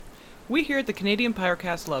We here at the Canadian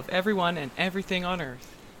Pyrocast love everyone and everything on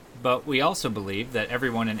Earth. But we also believe that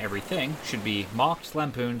everyone and everything should be mocked,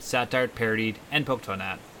 lampooned, satired, parodied, and poked fun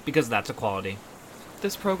at, because that's equality.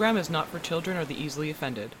 This program is not for children or the easily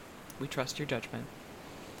offended. We trust your judgment.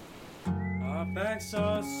 Our backs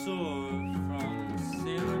are sore from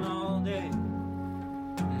sailing all day.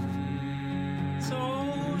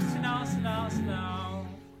 So sit down.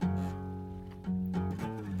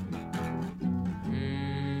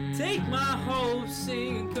 Take my hopes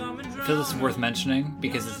and come and I feel this is worth mentioning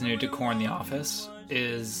because it's new decor in the office.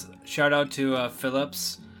 Is shout out to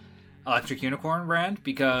Philips Electric Unicorn brand,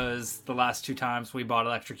 because the last 2 times we bought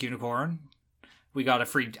Electric Unicorn, we got a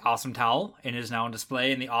free awesome towel, and it is now on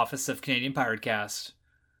display in the office of Canadian Pyrocast.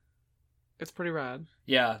 It's pretty rad.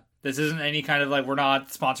 Yeah, this isn't any kind of like, we're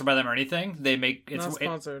not sponsored by them or anything. They make Not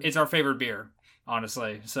sponsored. it's our favorite beer,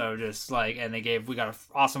 honestly. So just like, and we got an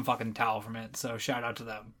awesome fucking towel from it. So shout out to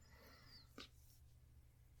them.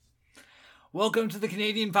 Welcome to the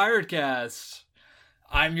Canadian Pyrocast.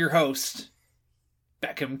 I'm your host,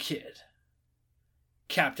 Beckham Kid,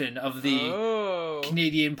 captain of the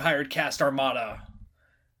Canadian Pyrocast Armada,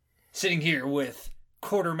 sitting here with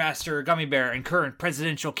Quartermaster Gummy Bear and current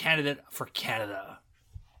presidential candidate for Canada.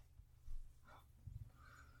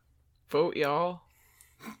 Vote, y'all.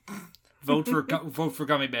 Vote for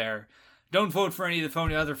Gummy Bear. Don't vote for any of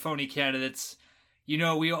the other phony candidates. You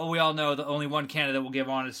know, we all know that only one candidate will give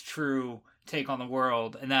honest, true take on the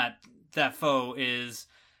world, and that foe is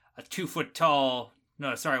a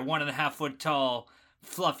 1.5 foot tall,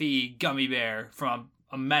 fluffy gummy bear from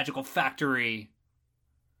a magical factory.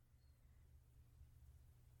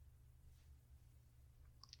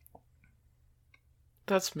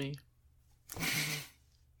 That's me.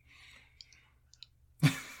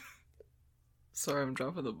 Sorry, I'm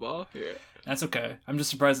dropping the ball here. That's okay. I'm just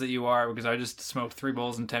surprised that you are, because I just smoked 3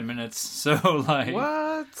 bowls in 10 minutes. So, like...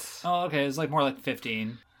 What? Oh, okay. It's like more like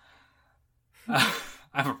 15. I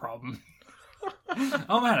have a problem.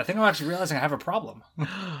 Oh, man. I think I'm actually realizing I have a problem.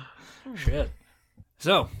 Shit.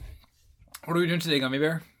 So, what are we doing today, Gummy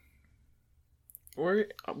Bear? We're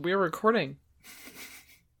recording.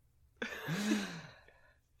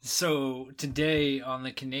 So, today on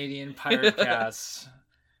the Canadian Pyrocast,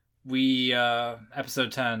 we,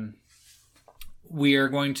 episode 10, we are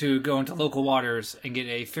going to go into local waters and get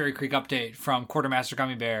a Fairy Creek update from Quartermaster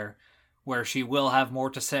Gummy Bear, where she will have more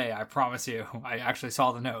to say, I promise you. I actually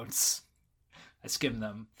saw the notes. I skimmed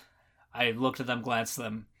them. I looked at them, glanced at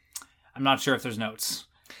them. I'm not sure if there's notes.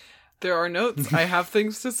 There are notes. I have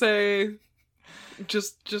things to say.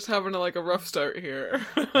 Just having a rough start here.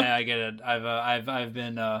 Yeah, I get it. I've not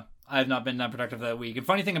been that productive that week. And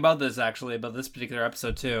funny thing about this particular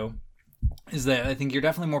episode too, is that I think you're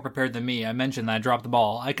definitely more prepared than me. I mentioned that I dropped the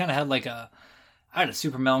ball. I kind of had I had a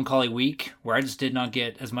super melancholy week where I just did not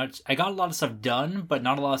get as much. I got a lot of stuff done, but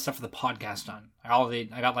not a lot of stuff for the podcast done. I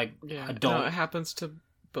got adult. No, it happens to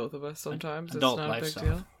both of us sometimes. Adult it's not life a big stuff.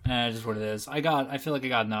 deal. Just what it is. I feel like I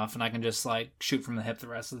got enough, and I can just shoot from the hip the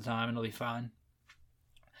rest of the time, and it'll be fine.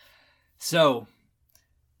 So,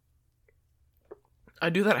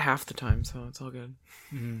 I do that half the time, so it's all good.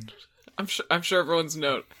 mm, I'm sure everyone's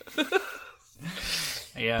note.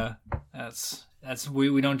 yeah, that's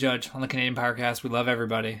we don't judge on the Canadian Pyrocast. We love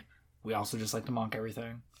everybody. We also just like to mock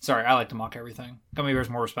everything. Sorry, I like to mock everything. Gummy Bear's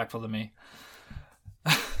more respectful than me.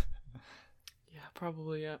 Yeah,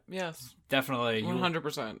 probably. Yeah. Yes. Definitely.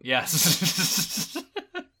 100%. Yes.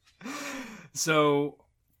 So,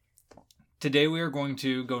 today we are going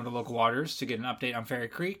to go into local waters to get an update on Fairy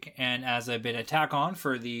Creek, and as a bit of tack on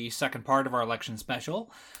for the second part of our election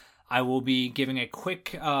special, I will be giving a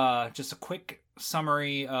quick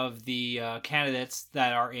summary of the candidates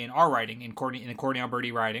that are in our riding, in the Courtney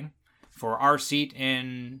Alberti riding, for our seat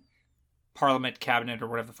in Parliament, Cabinet, or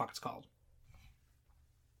whatever the fuck it's called.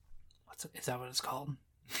 Is that what it's called?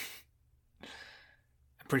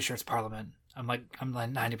 I'm pretty sure it's Parliament. I'm like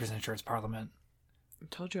 90% sure it's Parliament. I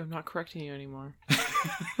told you I'm not correcting you anymore.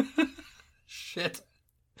 Shit.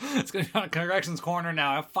 It's going to be on Corrections Corner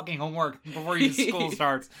now. I have fucking homework before school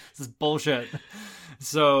starts. This is bullshit.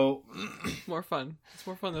 So... More fun. It's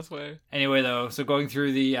more fun this way. Anyway, though, so going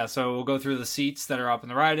through so we'll go through the seats that are up in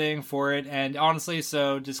the riding for it. And honestly,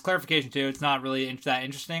 so just clarification too, it's not really that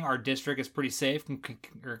interesting. Our district is pretty safe.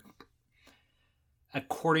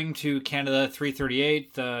 According to Canada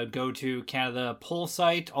 338, the go-to Canada poll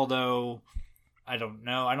site, although I don't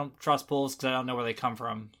know. I don't trust polls because I don't know where they come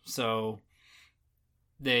from. So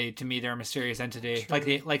to me, they're a mysterious entity.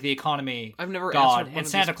 True. Like the economy, I've never God, answered one and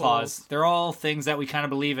of Santa these Claus. polls. They're all things that we kind of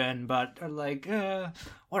believe in, but are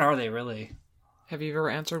what are they really? Have you ever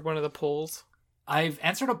answered one of the polls? I've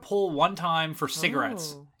answered a poll one time for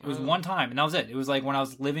cigarettes. Oh. It was Oh. one time, and that was it. It was like when I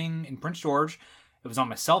was living in Prince George. It was on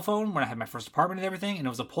my cell phone when I had my first apartment and everything, and it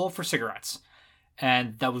was a poll for cigarettes.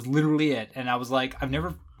 And that was literally it. And I was like, I've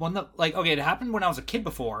never won the... Like, okay, it happened when I was a kid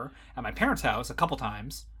before at my parents' house a couple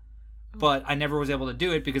times, but I never was able to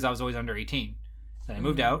do it because I was always under 18. Then I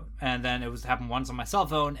moved out, and then it happened once on my cell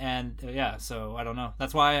phone, and yeah, so I don't know.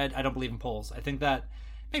 That's why I don't believe in polls. I think that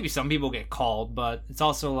maybe some people get called, but it's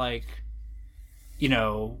also like, you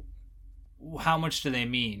know, how much do they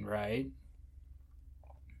mean, right?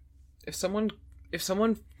 If someone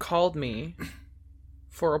called me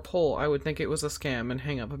for a poll, I would think it was a scam and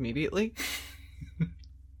hang up immediately.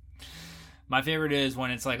 My favorite is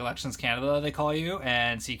when it's like Elections Canada, they call you,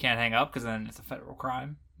 and so you can't hang up because then it's a federal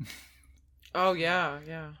crime. Oh yeah,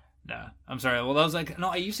 yeah. Nah, I'm sorry. Well, that was like, no,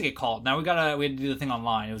 I used to get called. Now we had to do the thing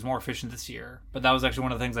online. It was more efficient this year. But that was actually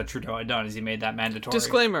one of the things that Trudeau had done, is he made that mandatory.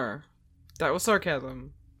 Disclaimer: that was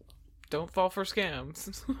sarcasm. Don't fall for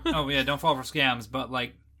scams. Oh yeah, don't fall for scams. But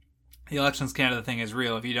like, the Elections Canada thing is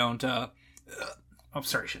real. If you don't, oh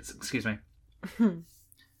sorry, shit. Excuse me.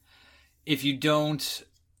 If you don't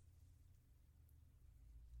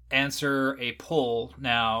answer a poll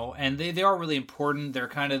now, and they are really important. They're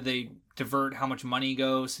kind of, they divert how much money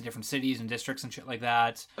goes to different cities and districts and shit like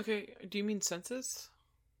that. Okay, do you mean census?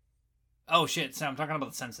 Oh shit, so I'm talking about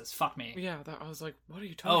the census. Fuck me. Yeah, I was like, what are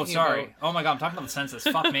you talking about? Oh, sorry. Oh my god, I'm talking about the census.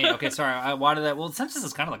 Fuck me. Okay, sorry. Why did that? Well, the census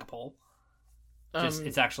is kind of like a poll. Just,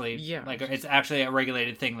 it's actually, yeah, like, it's actually a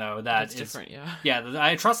regulated thing though. That's different, yeah. Yeah,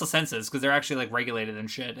 I trust the census because they're actually like regulated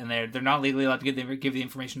and shit, and they're not legally allowed to give the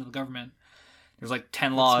information to the government. There's like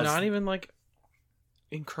 10 laws. It's not even like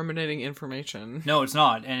incriminating information. No, it's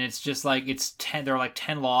not, and it's just like it's 10. There are like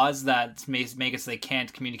 10 laws that make it so they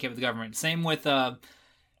can't communicate with the government. Same with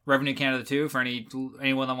Revenue Canada too. For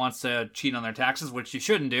anyone that wants to cheat on their taxes, which you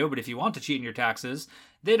shouldn't do, but if you want to cheat in your taxes,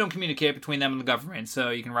 they don't communicate between them and the government, so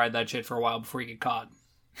you can ride that shit for a while before you get caught.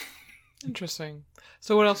 Interesting.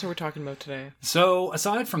 So what else are we talking about today? So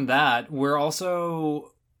aside from that, we're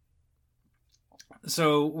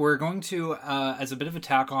going to, as a bit of a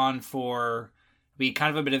tack on for, be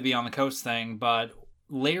kind of a bit of Beyond the Coast thing, but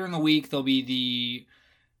later in the week there'll be the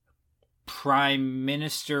prime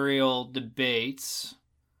ministerial debates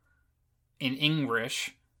in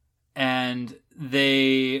English, and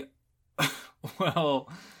they, well,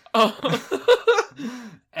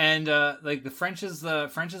 and like the French is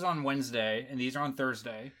on Wednesday, and these are on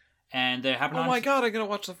Thursday, and they happen. Oh my god, I gotta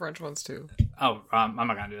watch the French ones too. Oh, I'm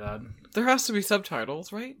not gonna do that. There has to be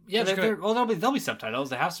subtitles, right? Yeah, there'll be subtitles.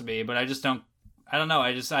 There has to be, but I don't know.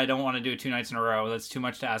 I don't want to do it 2 nights in a row. That's too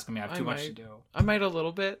much to ask of me. I have too much to do. I might a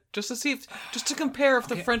little bit, just to compare if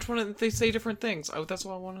the French one, if they say different things. Oh, that's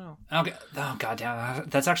what I want to know. Okay. Oh god damn,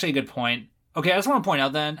 that's actually a good point. Okay, I just want to point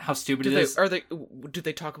out then how stupid it is. Do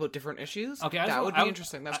they talk about different issues? Okay, that would be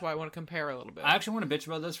interesting. That's why I want to compare a little bit. I actually want to bitch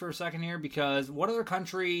about this for a second here, because what other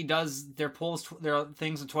country does their polls, their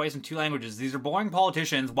things twice in 2 languages? These are boring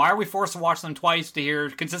politicians. Why are we forced to watch them twice to hear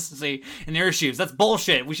consistency in their issues? That's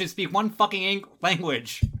bullshit. We should speak one fucking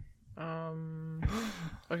language.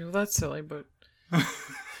 Okay, well that's silly, but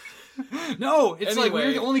no, it's like we're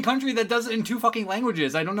Anyway. the only country that does it in 2 fucking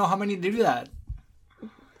languages. I don't know how many do that.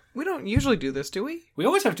 we don't usually do this, do we? We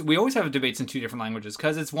always have debates in 2 different languages,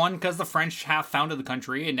 because the French have founded the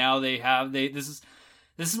country, and now this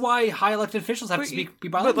is why high elected officials have to be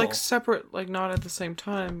bilingual. But like separate, like not at the same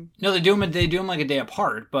time. No, they do them like a day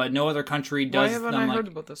apart, but no other country does. Why haven't them I like, heard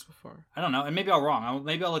about this before? I don't know, and maybe I'm wrong.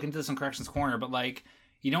 Maybe I'll look into this in Corrections Corner, but like,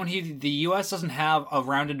 you don't the U.S. doesn't have a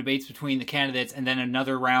round of debates between the candidates and then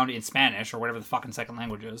another round in Spanish or whatever the fucking second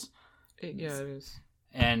language is. Yeah, it is.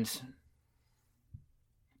 And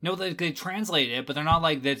no, they translate it, but they're not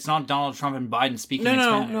like, it's not Donald Trump and Biden speaking in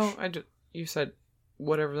Spanish. No. You said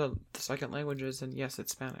whatever the second language is, and yes,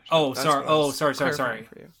 it's Spanish. Oh, That's sorry. what I was Sorry. clarifying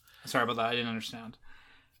for you. Sorry about that. I didn't understand.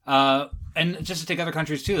 And just to take other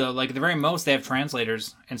countries too, though, like at the very most, they have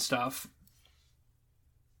translators and stuff.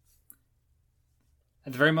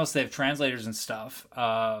 At the very most, they have translators and stuff,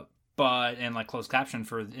 and like closed caption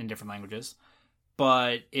in different languages.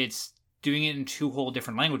 But it's doing it in 2 whole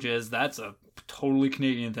different languages. That's a totally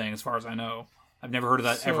Canadian thing, as far as I know. I've never heard of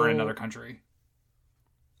that ever in another country.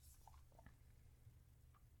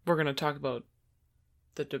 We're gonna talk about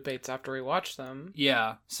the debates after we watch them.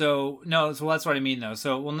 Yeah. So that's what I mean, though.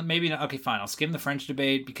 So, well, maybe not. Okay, fine. I'll skim the French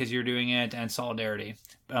debate because you're doing it, and solidarity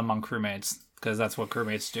among crewmates, because that's what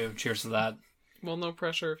crewmates do. Cheers to that. Well, no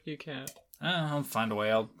pressure if you can't. I'll find a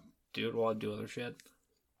way. I'll do it while I do other shit.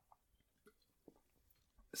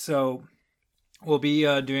 So, we'll be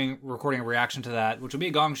recording a reaction to that, which will be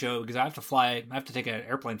a gong show because I have to take an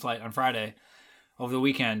airplane flight on Friday, over the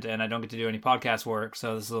weekend, and I don't get to do any podcast work,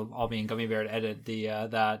 so this will all be in Gummy Bear to edit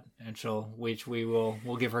that, and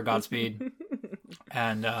we'll give her Godspeed,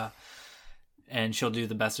 and she'll do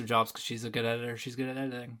the best of jobs because she's a good editor. She's good at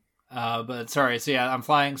editing. But sorry, so yeah, I'm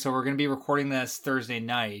flying, so we're gonna be recording this Thursday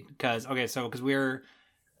night because we're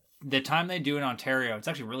the time they do in Ontario. It's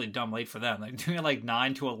actually really dumb late for them. They're doing it like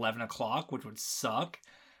 9 to 11 o'clock, which would suck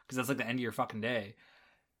because that's like the end of your fucking day.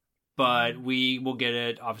 But we will get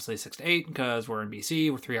it, obviously, 6 to 8, because we're in BC.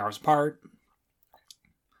 We're 3 hours apart.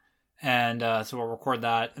 And so we'll record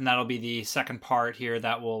that. And that'll be the second part here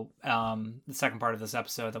that will... the second part of this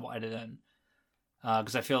episode that we'll edit in.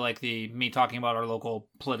 Because I feel like me talking about our local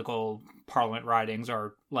political parliament ridings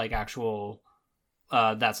are like actual...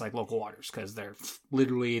 that's like local waters, because they're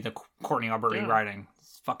literally the Courtney Alberti riding.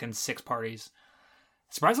 It's fucking 6 parties.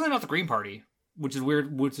 Surprisingly not the Green Party. Which is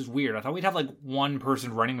weird. I thought we'd have like one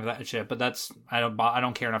person running with that shit, but I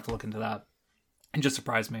don't care enough to look into that. It just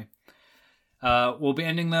surprised me. We'll be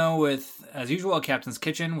ending though with, as usual, a Captain's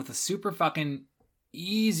Kitchen with a super fucking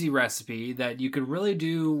easy recipe that you could really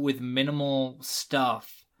do with minimal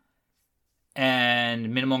stuff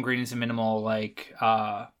and minimal ingredients and minimal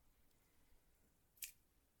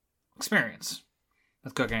experience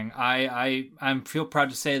with cooking. I feel proud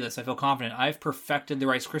to say this. I feel confident. I've perfected the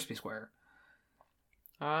Rice Krispie Square.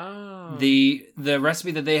 Oh. The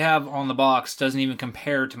recipe that they have on the box doesn't even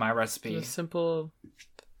compare to my recipe. The simple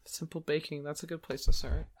baking. That's a good place to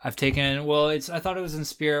start. I've taken, I thought it was in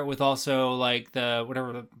spirit with also like the,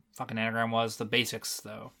 whatever the fucking anagram was, the basics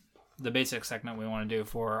though. The basic segment we want to do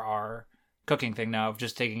for our cooking thing now, of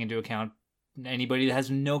just taking into account anybody that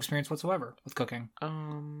has no experience whatsoever with cooking.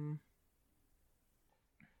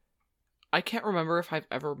 I can't remember if I've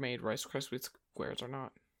ever made Rice Krispie Squares or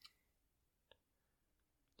not.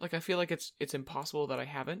 Like, I feel like it's impossible that I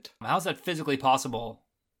haven't. How's that physically possible?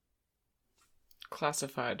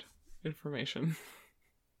 Classified information.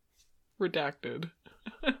 Redacted.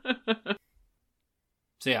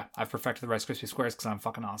 So yeah, I've perfected the Rice Krispie Squares because I'm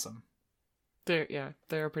fucking awesome. They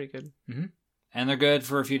are pretty good. Mm-hmm. And they're good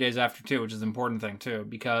for a few days after too, which is an important thing too,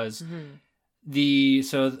 because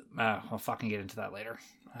I'll fucking get into that later.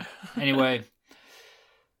 Anyway.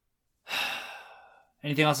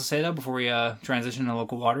 Anything else to say, though, before we transition to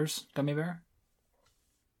local waters, Gummy Bear?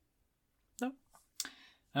 No.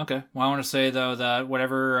 Okay. Well, I want to say, though, that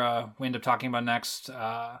whatever we end up talking about next,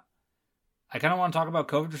 I kind of want to talk about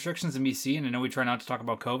COVID restrictions in BC, and I know we try not to talk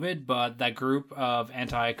about COVID, but that group of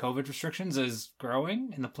anti-COVID restrictions is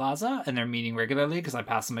growing in the plaza, and they're meeting regularly, because I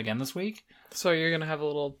passed them again this week. So you're going to have a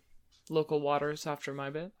little local waters after my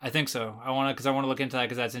bit? I think so. I want to look into that,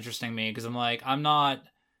 because that's interesting to me, because I'm like, I'm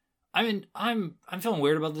feeling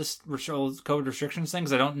weird about this COVID restrictions thing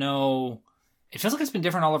because I don't know. It feels like it's been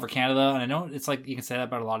different all over Canada, and I know it's like you can say that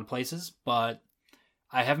about a lot of places, but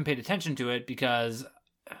I haven't paid attention to it because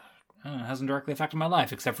it hasn't directly affected my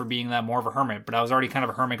life, except for being that more of a hermit. But I was already kind of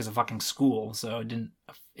a hermit because of fucking school, so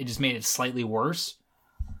it just made it slightly worse.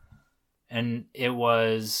 And it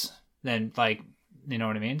was then like, you know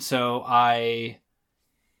what I mean?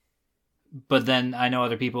 But then I know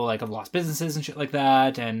other people like have lost businesses and shit like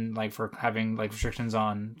that, and like for having like restrictions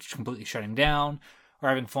on completely shutting down or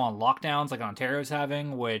having full-on lockdowns like Ontario's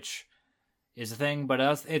having, which is a thing. But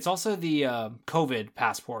it's also the COVID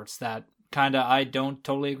passports that kind of I don't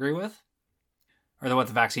totally agree with, or the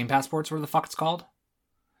vaccine passports, whatever the fuck it's called.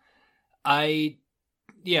 I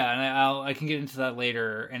can get into that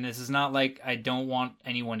later. And this is not like I don't want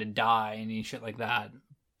anyone to die and any shit like that,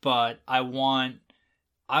 but I want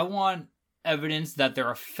evidence that they're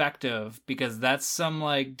effective, because that's some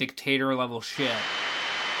like dictator level shit.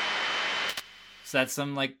 So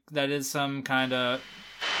that is some kind of,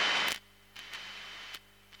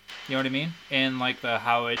 you know what I mean? And like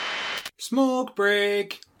how it smoke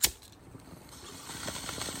break.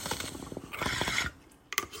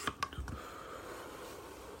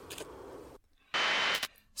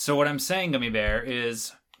 So what I'm saying, Gummy Bear,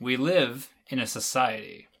 is we live in a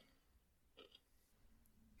society.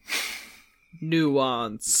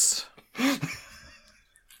 Nuance.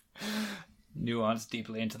 Nuance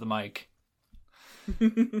deeply into the mic.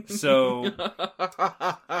 So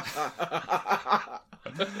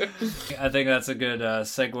I think that's a good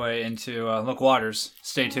segue into Local Waters.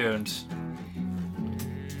 Stay tuned.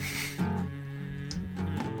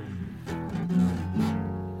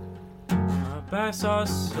 My back's all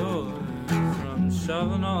sore from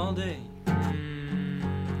shoveling all day.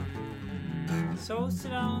 So sit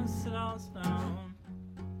down, sit down, sit down.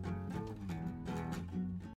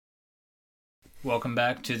 Welcome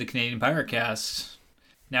back to the Canadian Pirate Cast.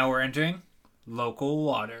 Now we're entering Local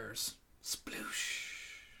Waters. Sploosh.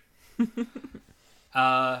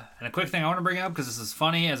 And a quick thing I want to bring up, because this is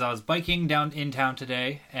funny, as I was biking down in town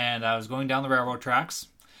today, and I was going down the railroad tracks,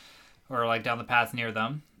 or like down the path near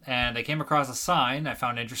them, and I came across a sign I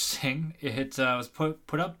found interesting. It was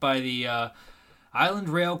put up by the Island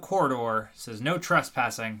Rail Corridor. It says, "No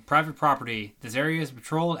trespassing, private property. This area is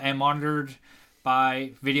patrolled and monitored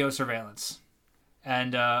by video surveillance."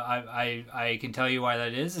 And I can tell you why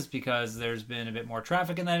that is. It's because there's been a bit more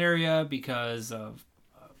traffic in that area because of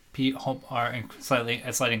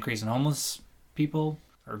a slight increase in homeless people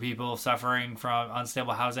or people suffering from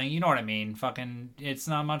unstable housing. You know what I mean? Fucking, it's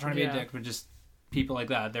not, I'm not trying to be a dick, but just people like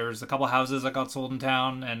that. There was a couple houses that got sold in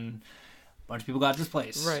town and a bunch of people got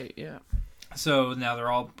displaced. Right, yeah. So now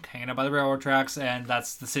they're all hanging out by the railroad tracks, and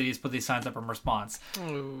that's the city's put these signs up in response.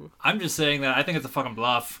 Ooh. I'm just saying that I think it's a fucking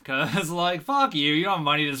bluff, because, like, fuck you. You don't have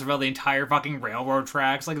money to surveil the entire fucking railroad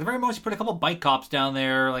tracks. Like, at the very most, you put a couple bike cops down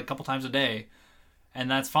there, like, a couple times a day,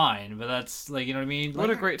 and that's fine. But that's, like, you know what I mean? What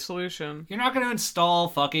like, a great solution. You're not going to install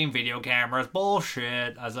fucking video cameras.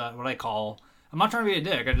 Bullshit, as what I call. I'm not trying to be a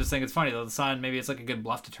dick. I just think it's funny, though. The sign, maybe it's, like, a good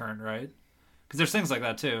bluff deterrent, right? Because there's things like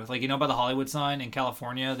that, too. Like, you know, by the Hollywood sign in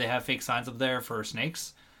California, they have fake signs up there for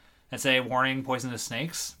snakes that say, "Warning, poisonous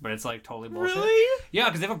snakes," but it's, like, totally bullshit. Really? Yeah,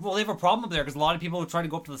 because they have a problem up there, because a lot of people try to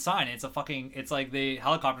go up to the sign, and it's like the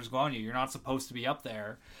helicopters go on you. You're not supposed to be up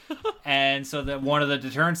there. And so that one of the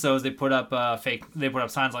deterrents, though, is they put up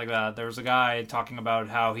signs like that. There was a guy talking about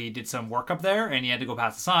how he did some work up there, and he had to go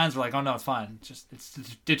past the signs. We're like, oh, no, it's fine. It's to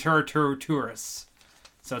deter tourists.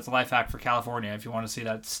 So it's a life hack for California if you want to see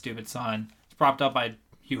that stupid sign. Propped up by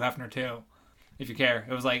Hugh Hefner too, if you care.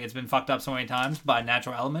 It was like, it's been fucked up so many times by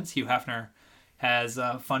natural elements. Hugh Hefner has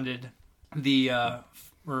funded the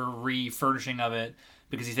refurnishing of it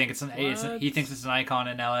because he thinks it's an icon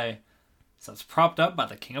in LA. So it's propped up by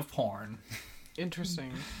the king of porn.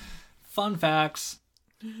 Interesting. Fun facts.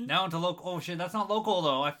 Now into local. Oh shit, that's not local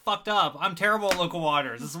though. I fucked up. I'm terrible at local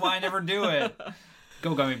waters. This is why I never do it.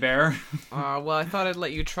 Go, Gummy Bear. Well, I thought I'd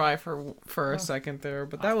let you try for a second there,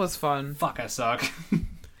 but that was fun. Fuck, I suck.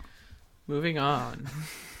 Moving on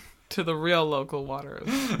to the real local waters.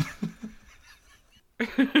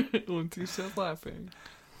 Lindsay said laughing.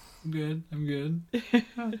 I'm good.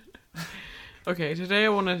 Okay, today I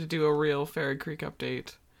wanted to do a real Fairy Creek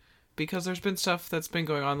update because there's been stuff that's been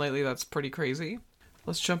going on lately that's pretty crazy.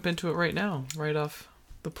 Let's jump into it right now. Right off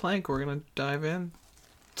the plank, we're going to dive in.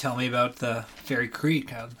 Tell me about the Fairy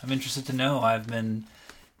Creek. I'm interested to know. I've been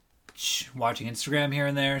watching Instagram here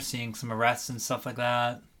and there, seeing some arrests and stuff like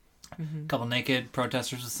that. Mm-hmm. A couple naked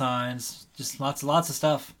protesters with signs. Just lots of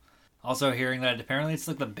stuff. Also hearing that apparently it's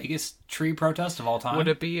like the biggest tree protest of all time. Would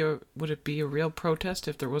it be a real protest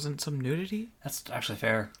if there wasn't some nudity? That's actually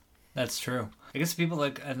fair. That's true. I guess people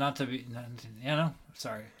like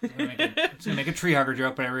sorry. I was gonna make a tree hugger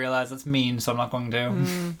joke, but I realized that's mean, so I'm not going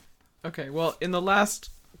to. Okay, well, in the last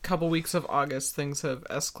couple weeks of August, things have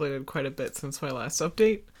escalated quite a bit since my last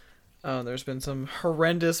update. There's been some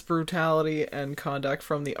horrendous brutality and conduct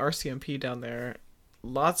from the RCMP down there.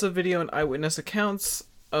 Lots of video and eyewitness accounts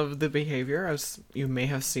of the behavior, as you may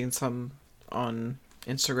have seen some on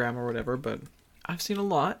Instagram or whatever, but I've seen a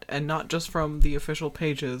lot, and not just from the official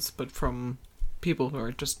pages, but from people who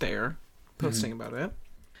are just there posting about it.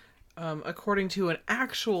 According to an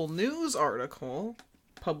actual news article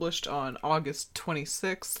published on August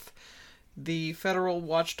 26th, the federal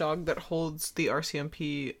watchdog that holds the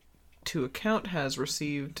RCMP to account has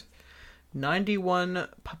received 91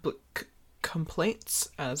 public complaints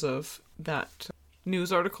as of that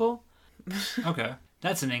news article. Okay.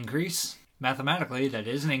 That's an increase. Mathematically, that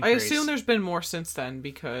is an increase. I assume there's been more since then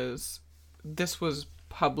because this was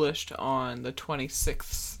published on the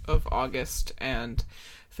 26th of August and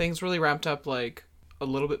things really ramped up like a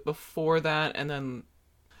little bit before that, and then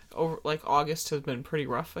over like August has been pretty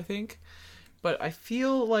rough, I think. But I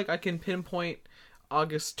feel like I can pinpoint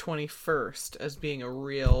August 21st as being a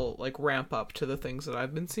real like ramp up to the things that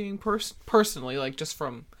I've been seeing personally, like just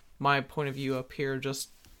from my point of view up here, just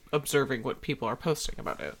observing what people are posting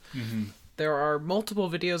about it. Mm-hmm. There are multiple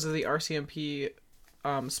videos of the RCMP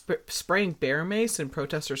spraying bear mace in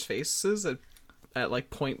protesters' faces at like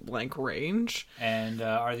point blank range. And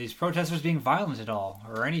are these protesters being violent at all,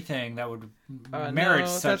 or anything that would merit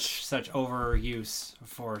such overuse of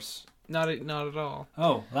force? Not at all.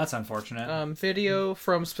 Oh, that's unfortunate. Video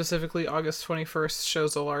from specifically August 21st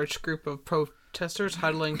shows a large group of protesters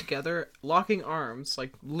huddling together, locking arms,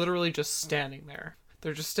 like literally just standing there.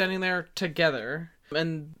 They're just standing there together,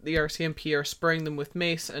 and the RCMP are spraying them with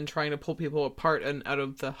mace and trying to pull people apart and out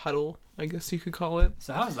of the huddle, I guess you could call it.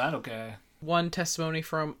 So how is that okay? One testimony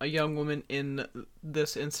from a young woman in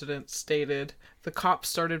this incident stated, "The cops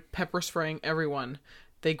started pepper spraying everyone.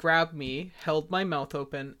 They grabbed me, held my mouth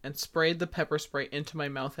open, and sprayed the pepper spray into my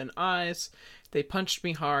mouth and eyes. They punched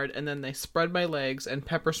me hard, and then they spread my legs and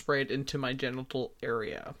pepper sprayed into my genital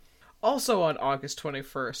area." Also on August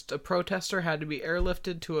 21st, a protester had to be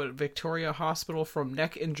airlifted to a Victoria hospital from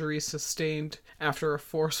neck injuries sustained after a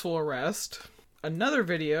forceful arrest. Another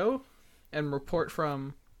video and report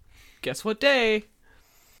from, guess what day?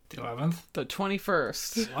 The 11th? The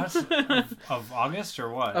 21st. What? of August or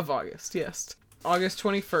what? Of August, yes. August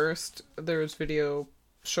 21st, there was video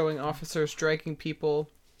showing officers dragging people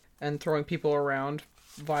and throwing people around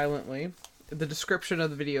violently. The description of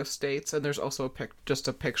the video states, and there's also just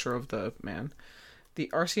a picture of the man, the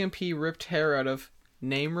RCMP ripped hair out of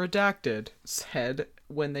name redacted's head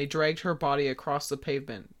when they dragged her body across the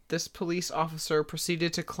pavement. This police officer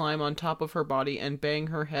proceeded to climb on top of her body and bang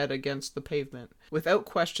her head against the pavement. Without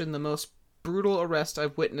question, the most brutal arrest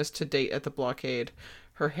I've witnessed to date at the blockade.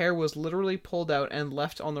 Her hair was literally pulled out and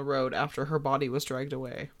left on the road after her body was dragged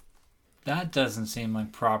away. That doesn't seem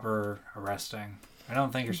like proper arresting. I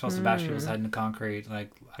don't think you're supposed to bash people's head into concrete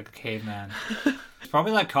like a caveman. It's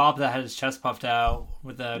probably that cop that had his chest puffed out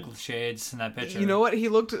with the shades in that picture. You know what?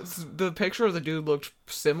 The picture of the dude looked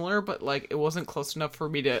similar, but like it wasn't close enough for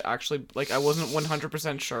me to actually, like I wasn't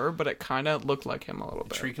 100% sure, but it kind of looked like him a little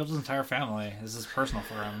bit. Tree killed his entire family. This is personal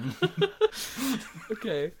for him.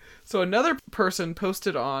 Okay. So another person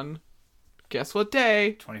posted on, guess what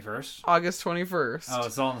day? 21st? August 21st. Oh,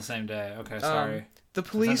 it's all on the same day. Okay, sorry. The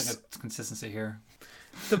police... Sounds like a consistency here.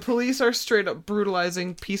 The police are straight up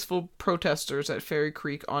brutalizing peaceful protesters at Fairy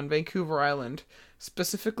Creek on Vancouver Island,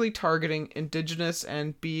 specifically targeting Indigenous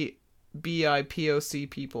and BIPOC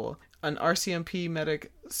people. An RCMP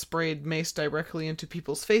medic sprayed mace directly into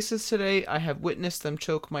people's faces today. I have witnessed them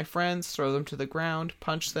choke my friends, throw them to the ground,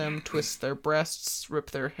 punch them, twist their breasts, rip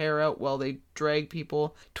their hair out while they drag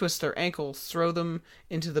people, twist their ankles, throw them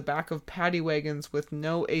into the back of paddy wagons with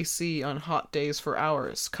no AC on hot days for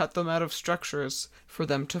hours, cut them out of structures for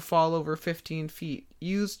them to fall over 15 feet,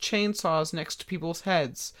 use chainsaws next to people's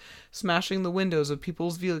heads, smashing the windows of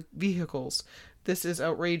people's vehicles. This is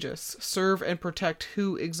outrageous. Serve and protect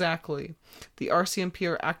who exactly? The RCMP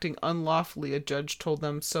are acting unlawfully, a judge told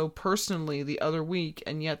them so personally the other week,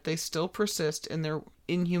 and yet they still persist in their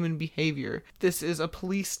inhuman behavior. This is a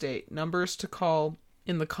police state. Numbers to call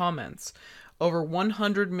in the comments. Over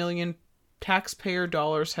 100 million taxpayer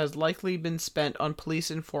dollars has likely been spent on police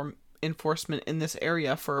enforcement in this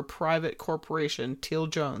area for a private corporation, Teal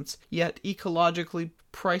Jones. Yet ecologically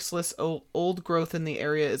priceless old growth in the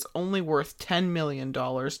area is only worth $10 million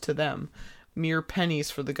to them. Mere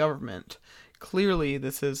pennies for the government. Clearly,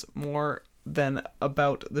 this is more than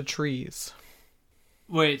about the trees.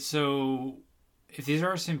 Wait, so if these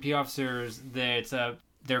are RCMP officers,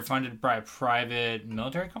 they're funded by a private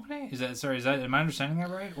military company? Am I understanding that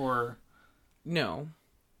right? Or no,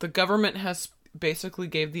 the government has basically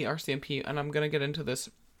gave the RCMP, and I'm gonna get into this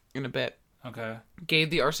in a bit. Okay. Gave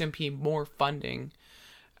the RCMP more funding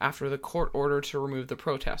after the court order to remove the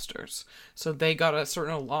protesters. So they got a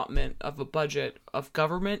certain allotment of a budget of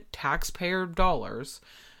government taxpayer dollars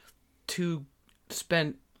to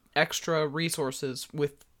spend extra resources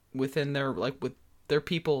within their with their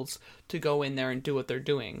peoples to go in there and do what they're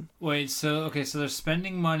doing. Wait, so they're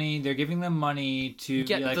spending money, they're giving them money to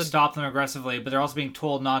stop them aggressively, but they're also being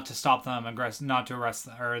told not to stop them not to arrest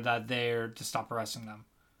them, or that they're to stop arresting them.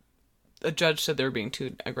 A judge said they were being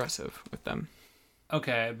too aggressive with them.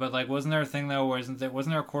 Okay, but wasn't there a thing though? Wasn't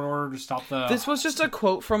there a court order to stop the? This was just a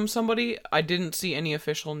quote from somebody. I didn't see any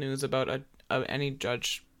official news about any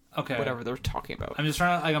judge. Okay, whatever they're talking about. I'm just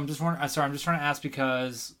trying to I'm just trying to ask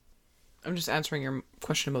because I'm just answering your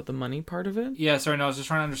question about the money part of it. Yeah, sorry. No, I was just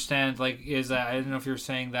trying to understand. Is that I didn't know if you were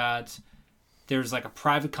saying that there's a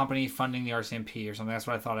private company funding the RCMP or something. That's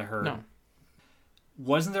what I thought I heard. No.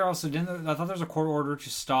 Wasn't there also, I thought there was a court order to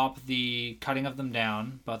stop the cutting of them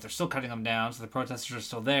down, but they're still cutting them down, so the protesters are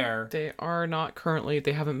still there. They are not currently,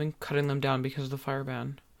 they haven't been cutting them down because of the fire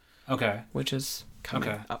ban. Okay. Which is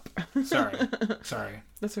coming up. Sorry.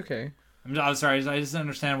 That's okay. I'm sorry, I just didn't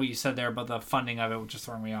understand what you said there about the funding of it, which just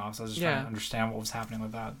threw me off, so I was just trying to understand what was happening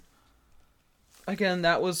with that. Again,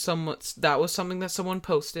 that was something that someone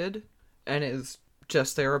posted, and it is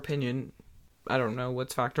just their opinion. I don't know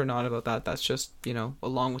what's fact or not about that. That's just,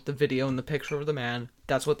 along with the video and the picture of the man,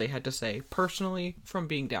 that's what they had to say personally from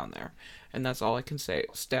being down there. And that's all I can say,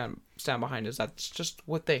 stand behind, is that's just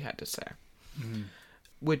what they had to say. Mm-hmm.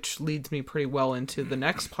 Which leads me pretty well into the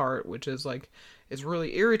next part, which is it's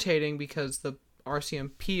really irritating because the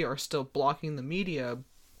RCMP are still blocking the media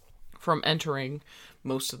from entering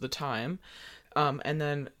most of the time. And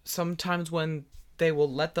then sometimes when they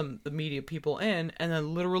will let the media people in and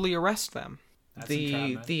then literally arrest them. That's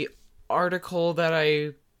The article that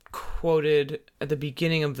I quoted at the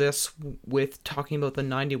beginning of this with talking about the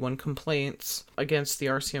 91 complaints against the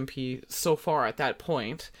RCMP so far at that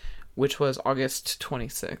point, which was August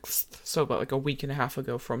 26th. So about like a week and a half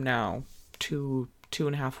ago from now,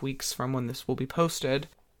 2.5 weeks from when this will be posted.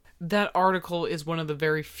 That article is one of the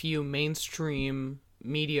very few mainstream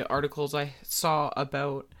media articles I saw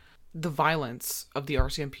about the violence of the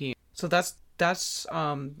RCMP. So that's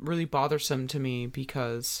really bothersome to me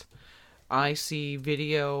because I see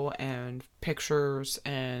video and pictures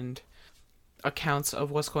and accounts of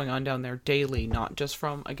what's going on down there daily, not just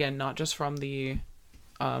from the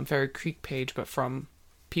Fairy Creek page, but from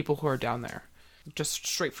people who are down there, just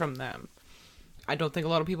straight from them. I don't think a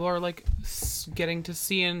lot of people are like getting to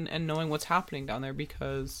see and knowing what's happening down there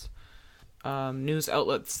because news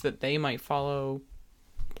outlets that they might follow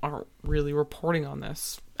aren't really reporting on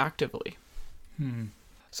this actively.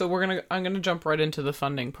 So I'm gonna jump right into the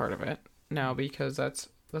funding part of it now because that's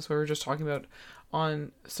what we were just talking about.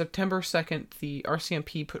 On September 2nd, the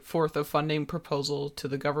RCMP put forth a funding proposal to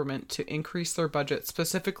the government to increase their budget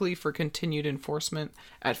specifically for continued enforcement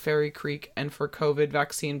at Fairy Creek and for COVID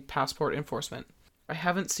vaccine passport enforcement. I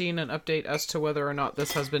haven't seen an update as to whether or not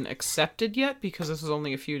this has been accepted yet because this was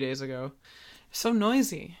only a few days ago. It's so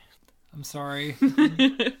noisy. I'm sorry.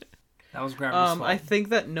 That was Gravity's fault. I think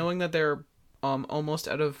that knowing that they're almost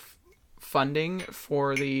out of funding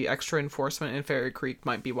for the extra enforcement in Fairy Creek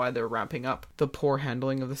might be why they're ramping up the poor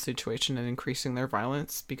handling of the situation and increasing their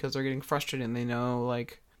violence because they're getting frustrated and they know,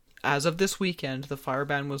 like, as of this weekend, the fire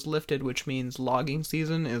ban was lifted, which means logging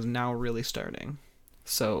season is now really starting.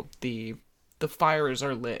 So the fires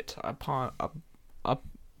are lit upon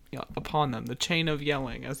them. The chain of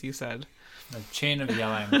yelling, as you said. The chain of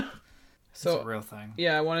yelling. So, it's a real thing.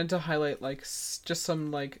 Yeah, I wanted to highlight like just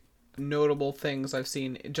some like notable things I've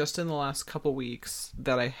seen just in the last couple weeks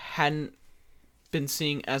that I hadn't been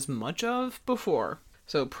seeing as much of before.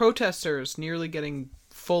 So protesters nearly getting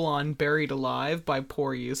full-on buried alive by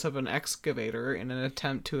poor use of an excavator in an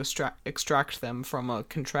attempt to extract them from a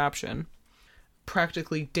contraption.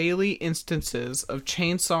 Practically daily instances of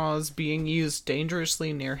chainsaws being used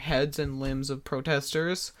dangerously near heads and limbs of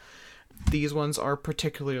protesters. These ones are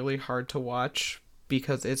particularly hard to watch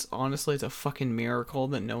because it's a fucking miracle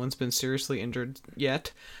that no one's been seriously injured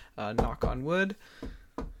yet. Knock on wood.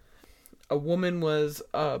 A woman was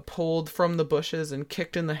pulled from the bushes and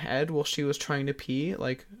kicked in the head while she was trying to pee,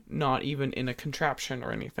 like not even in a contraption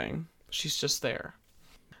or anything. She's just there.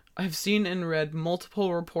 I've seen and read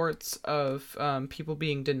multiple reports of people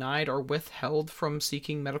being denied or withheld from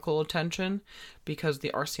seeking medical attention because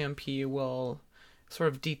the RCMP will sort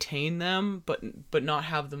of detain them but not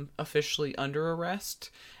have them officially under arrest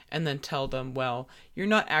and then tell them, well, you're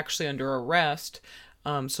not actually under arrest,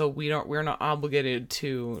 so we're not obligated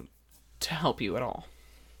to help you at all.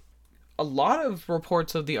 A lot of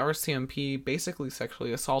reports of the RCMP basically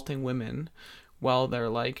sexually assaulting women while they're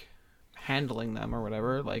like handling them or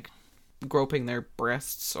whatever, like groping their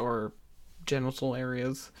breasts or genital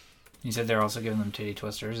areas. You said they're also giving them titty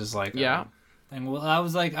twisters. Is like yeah. And well, I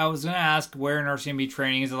was gonna ask where in RCMP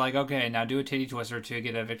training is it like, okay, now do a titty twister to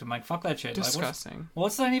get a victim. Like, fuck that shit. Disgusting. Like,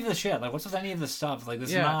 what's any of the shit? Like, what's with any of the stuff? Like,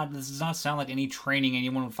 this does not sound like any training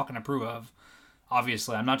anyone would fucking approve of.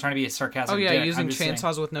 Obviously, I'm not trying to be a sarcastic. Oh yeah, dick. using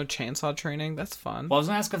chainsaws with no chainsaw training. That's fun. Well, I was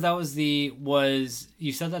gonna ask if that was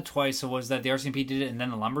you said that twice. So was that the RCMP did it and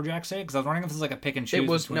then the lumberjacks did it? Because I was wondering if it was like a pick and choose. It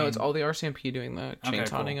was between... no, it's all the RCMP doing the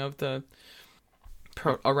chainsawing of the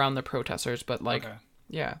around the protesters, but like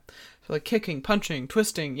yeah, so like kicking, punching,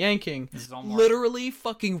 twisting, yanking, literally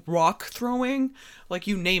fucking rock throwing, like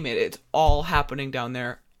you name it, it's all happening down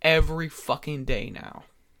there every fucking day now,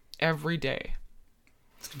 every day.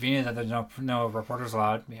 It's convenient that there's no reporters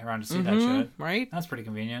allowed to be around to see that shit. Right? That's pretty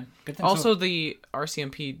convenient. Good thing also, the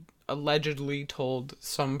RCMP allegedly told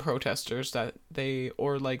some protesters that they're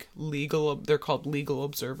called legal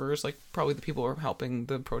observers, like probably the people who are helping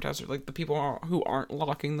the protesters, like the people who aren't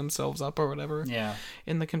locking themselves up or whatever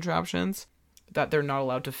in the contraptions, that they're not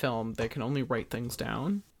allowed to film. They can only write things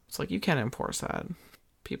down. It's like, you can't enforce that.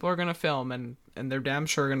 People are going to film and they're damn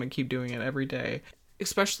sure going to keep doing it every day.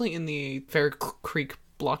 Especially in the Fairy Creek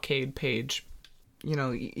blockade page, you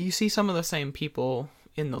know, you see some of the same people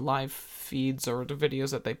in the live feeds or the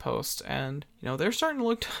videos that they post, and you know they're starting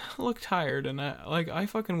to look tired, and I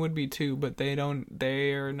fucking would be too, but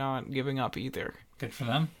they're not giving up either. Good for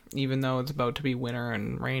them. Even though it's about to be winter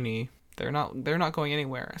and rainy, they're not going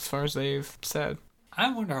anywhere as far as they've said.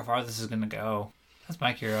 I wonder how far this is gonna go. That's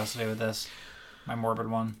my curiosity with this. My morbid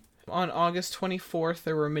one. On August 24th,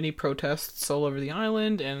 there were mini protests all over the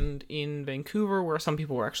island and in Vancouver, where some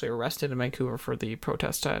people were actually arrested in Vancouver for the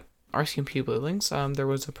protest at RCMP Buildings. There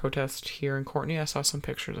was a protest here in Courtenay. I saw some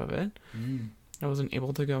pictures of it. I wasn't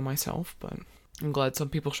able to go myself, but I'm glad some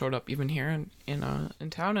people showed up even here in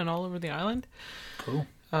town and all over the island. Cool.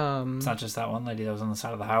 It's not just that one lady that was on the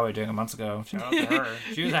side of the highway doing it months ago. Shout out to her.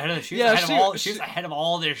 She was ahead of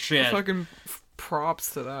all this shit. Fucking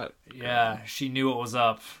props to that. Yeah, she knew what was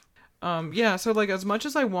up. So like as much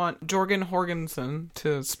as I want Jorgen Horgensen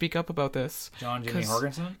to speak up about this, John Jimmy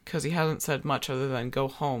Horgensen, because he hasn't said much other than go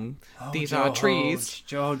home. These Joe trees.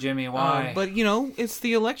 Joe Jimmy, why? But it's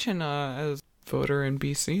the election. As voter in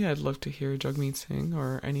BC, I'd love to hear Jagmeet Singh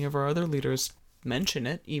or any of our other leaders mention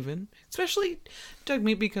it, even especially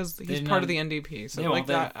Jagmeet, because he's part of the NDP. So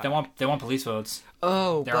they want police votes.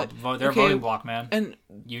 Oh, they're a voting bloc, man. And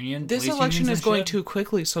union. This election is going too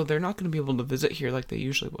quickly, so they're not going to be able to visit here like they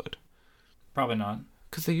usually would. Probably not.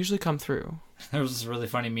 Because they usually come through. There was this really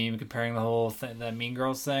funny meme comparing the whole the Mean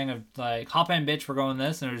Girls thing of like, hop in, bitch, we're going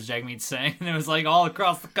this, and it was Jagmeet Singh, and it was like all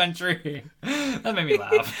across the country. That made me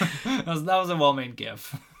laugh. that was a well-made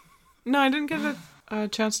gif. No, I didn't get a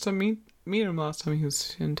chance to meet him last time he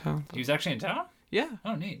was in town. He was actually in town? Yeah.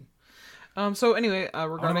 Oh, neat. So anyway,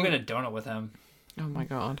 regarding... I'm going to get a donut with him. Oh my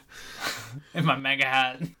god. In my mega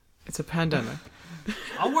hat. It's a pandemic.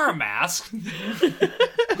 I'll wear a mask.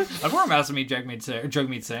 I'd wear a mask to meet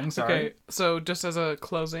Jagmeet Singh, sorry. Okay, so just as a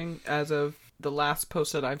closing, as of the last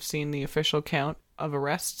post that I've seen, the official count of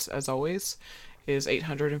arrests, as always, is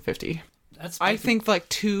 850. I think like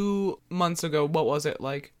 2 months ago, what was it,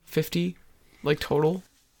 like 50? Like total?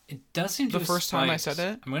 It does seem to the first time I said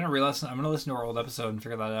it. I'm gonna listen to our old episode and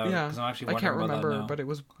figure that out. Yeah, because I'm actually I can't remember, but it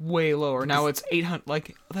was way lower. Now it's 800.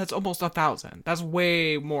 Like that's almost 1,000. That's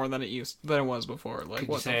way more than it was before. Like, could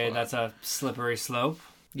you say that's a slippery slope?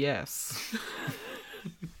 Yes.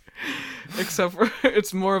 Except for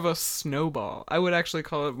it's more of a snowball. I would actually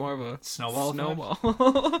call it more of a snowball.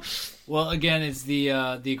 Well, again, it's the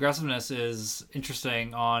aggressiveness is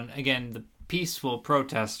interesting on, again, the peaceful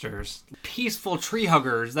protesters, peaceful tree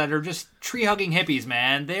huggers that are just tree hugging hippies,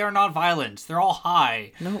 man. They are not violent. They're all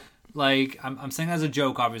high. No. Like, I'm saying that as a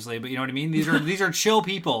joke, obviously, but you know what I mean? These are chill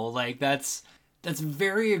people. Like, that's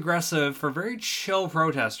very aggressive for very chill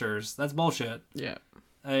protesters. That's bullshit. Yeah.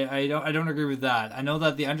 I don't agree with that. I know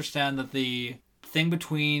that they understand that the thing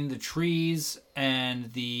between the trees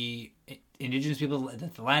and the indigenous people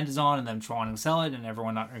that the land is on and them wanting to sell it and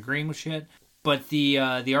everyone not agreeing with shit. But the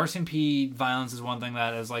RCMP violence is one thing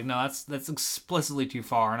that is like, no, that's explicitly too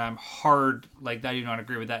far, and I'm hard, like, I do not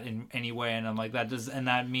agree with that in any way, and I'm like,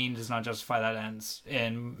 that mean does not justify that ends,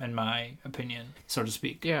 in my opinion, so to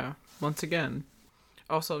speak. Yeah, once again.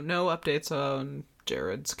 Also, no updates on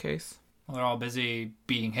Jared's case. Well, they're all busy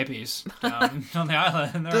beating hippies down on the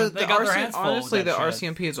island. They got their hands full. Honestly, the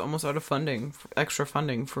shit. RCMP is almost out of extra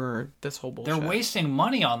funding for this whole bullshit. They're wasting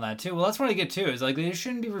money on that too. Well, that's what I get too. Is like they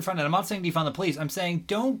shouldn't be refunded. I'm not saying defund the police. I'm saying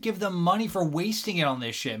don't give them money for wasting it on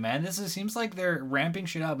this shit, man. Seems like they're ramping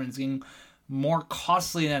shit up and it's getting more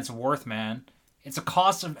costly than it's worth, man. It's a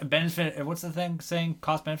cost of benefit. What's the thing saying?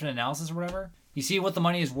 Cost benefit analysis or whatever. You see what the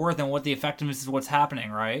money is worth and what the effectiveness is. What's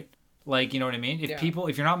happening, right? Like, you know what I mean? If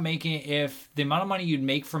the amount of money you'd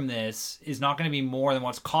make from this is not going to be more than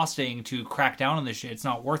what's costing to crack down on this shit, it's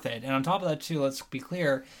not worth it. And on top of that, too, let's be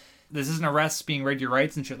clear, this isn't arrests being read your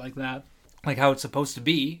rights and shit like that, like how it's supposed to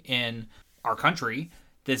be in our country.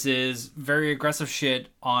 This is very aggressive shit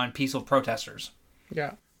on peaceful protesters.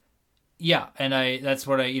 Yeah. Yeah, and that's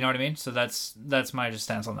what you know what I mean? So that's my just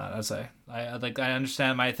stance on that, I'd say. I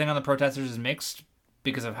understand my thing on the protesters is mixed,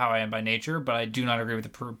 because of how I am by nature, but I do not agree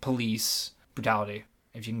with the police brutality.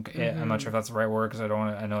 If you can, I'm not sure if that's the right word because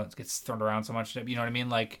I know it gets thrown around so much. You know what I mean?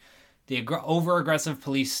 Like the over aggressive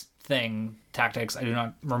police tactics. I do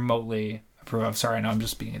not remotely approve of. Sorry, I know I'm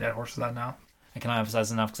just beating a dead horse with that now. I cannot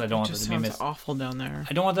emphasize enough because I don't want that to be awful down there.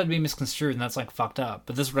 I don't want that to be misconstrued, and that's like fucked up.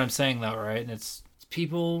 But this is what I'm saying though, right? And it's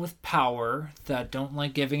people with power that don't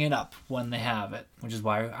like giving it up when they have it, which is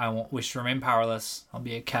why I won't wish to remain powerless. I'll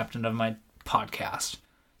be a captain of my podcast.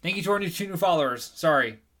 Thank you to our two new followers.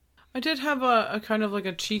 Sorry. I did have a kind of like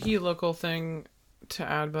a cheeky local thing to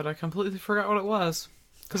add, but I completely forgot what it was.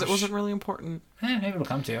 Because it wasn't really important. Maybe it'll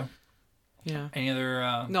come to you. Yeah. Any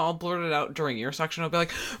other... No, I'll blurt it out during your section. I'll be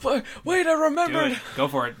like, wait, I remembered! Go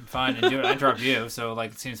for it. Fine, and do it. I interrupt you, so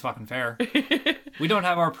like it seems fucking fair. We don't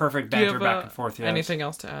have our perfect banter back and forth yet. Anything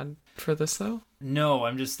else to add for this, though?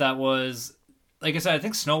 No, that was... like I said, I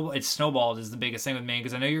think it's snowballed is the biggest thing with me,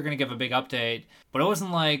 because I know you're going to give a big update, but it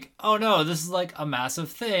wasn't like, oh no, this is like a massive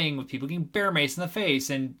thing with people getting bear mace in the face,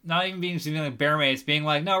 and not even being something like bear mace, being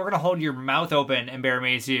like, no, we're going to hold your mouth open and bear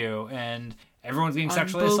mace you, and everyone's being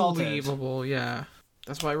sexually assaulted. Unbelievable, yeah.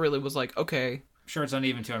 That's why I really was like, okay. I'm sure it's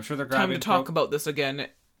uneven too. I'm sure they're grabbing... Time to talk about this again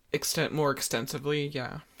more extensively,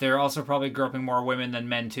 yeah. They're also probably groping more women than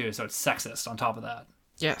men too, so it's sexist on top of that.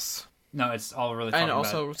 Yes. No, it's all really fucking And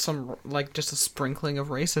also bad. some, like, just a sprinkling of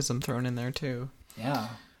racism thrown in there too. Yeah.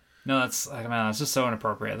 No, that's, like, man, that's just so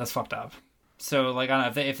inappropriate. That's fucked up. So, like, I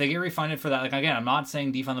don't know, if they get refunded for that, like, again, I'm not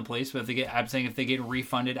saying defund the police, but I'm saying if they get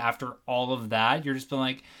refunded after all of that, you're just being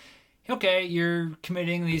like, okay, you're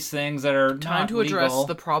committing these things that are Time not to address legal.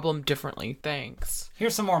 the problem differently. Thanks.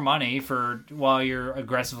 Here's some more money for while you're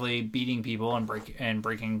aggressively beating people and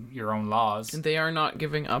breaking your own laws. They are not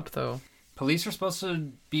giving up, though. Police are supposed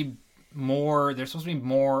to be more. They're supposed to be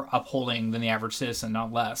more upholding than the average citizen,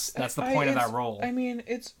 not less. That's the point of that role. I mean,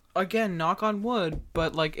 it's, again, knock on wood,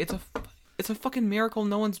 but, like, it's a fucking miracle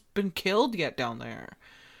no one's been killed yet down there.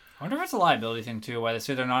 I wonder if it's a liability thing too. Why they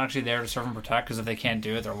say they're not actually there to serve and protect, because if they can't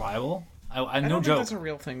do it, they're liable. I no don't joke. think that's a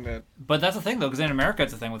real thing, But that's the thing though, because in America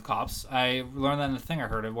it's a thing with cops. I learned that in the thing I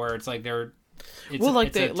heard it, where it's like they're. well, like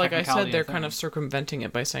I said, technicality they're thing. kind of circumventing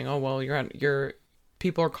it by saying, "Oh, well, you're."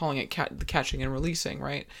 People are calling it the catching and releasing,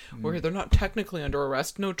 right? Where they're not technically under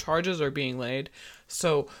arrest, no charges are being laid,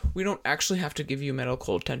 so we don't actually have to give you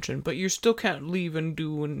medical attention, but you still can't leave and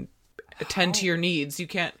do and attend to your needs. You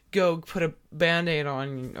can't go put a Band-Aid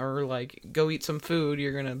on or like go eat some food.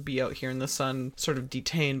 You're gonna be out here in the sun sort of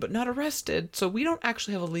detained but not arrested, so we don't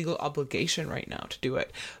actually have a legal obligation right now to do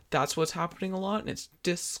it. That's what's happening a lot, and it's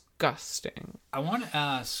disgusting. I want to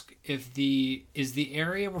ask if the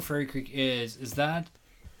area where Fairy Creek is that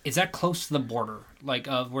close to the border, like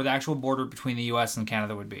where the actual border between the U.S. and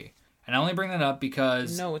Canada would be? And I only bring that up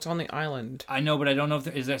because No, it's on the island. I know, but I don't know if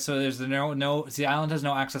there is there. So there's the island has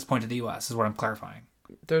no access point to the U.S. is what I'm clarifying.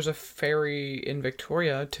 There's a ferry in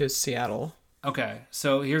Victoria to Seattle, Okay,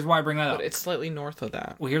 so here's why I bring that up. but it's slightly north of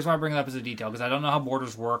that. Well, here's why I bring it up as a detail, because I don't know how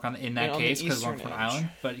borders work in that on the case, because we're eastern from an edge. island.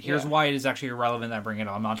 But here's Yeah. why it is actually irrelevant that I bring it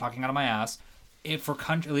up. I'm not talking out of my ass. If for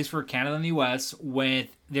country, at least for Canada and the U.S.,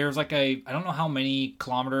 there's like I don't know how many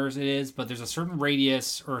kilometers it is, but there's a certain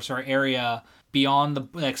radius area beyond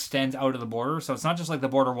that extends out of the border. So it's not just like the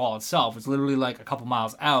border wall itself. It's literally like a couple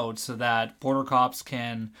miles out, so that border cops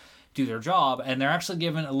can do their job, and they're actually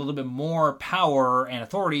given a little bit more power and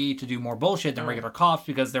authority to do more bullshit than regular cops,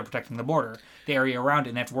 because they're protecting the border, the area around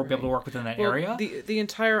it, and they have to be able to work within that area. The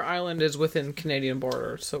entire island is within Canadian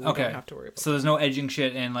border, so we don't have to worry about So there's no edging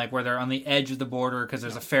shit in like where they're on the edge of the border, because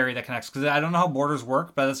there's a ferry that connects. Because I don't know how borders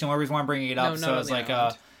work, but that's the only reason why I'm bringing it up. No, So not it's on like the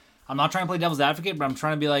island. I'm not trying to play devil's advocate, but I'm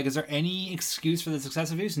trying to be like, is there any excuse for this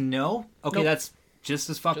excessive use? No. Okay, Nope. that's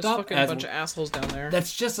just as fucked Just up fucking as bunch of assholes down there.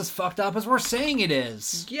 that's just as fucked up as we're saying it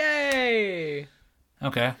is. Yay!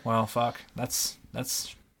 Okay, well, fuck. That's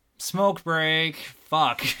smoke break.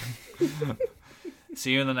 Fuck.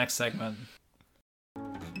 See you in the next segment.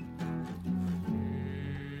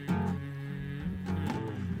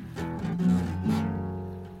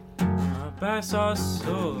 My back's all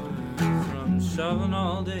sore from shoveling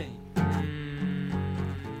all day.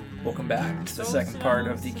 Welcome back to the second part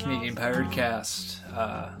of the Canadian Pirate Cast,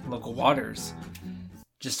 Local Waters.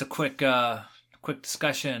 Just a quick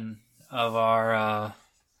discussion of our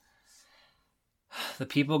the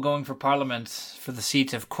people going for Parliament for the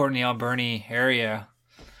seat of Courtney Alberni area,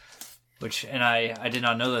 which, and I did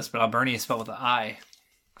not know this, but Alberni is spelled with an I,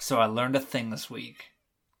 so I learned a thing this week.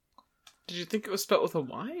 Did you think it was spelled with a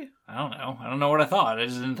Y? I don't know. I don't know what I thought. I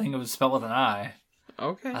just didn't think it was spelled with an I.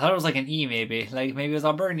 Okay. I thought it was like an E, maybe. Like, maybe it was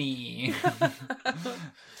Alberni.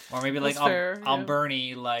 Or maybe like That's fair, yeah.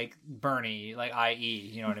 Alberni, like Bernie, like I-E,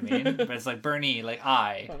 you know what I mean? But it's like Bernie, like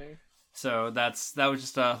I. Funny. So that was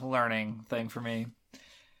just a learning thing for me.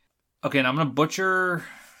 Okay, now I'm going to butcher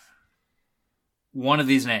one of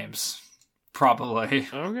these names. Probably.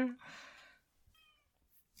 Okay.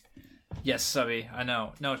 Yes, Subby, I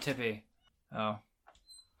know. No, Tippy. Oh.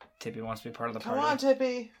 Tippy wants to be part of the party. Come on,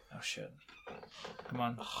 Tippy. Oh, shit. Come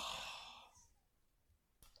on.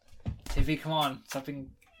 Tiffy, come on. Something.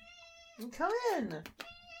 Come in.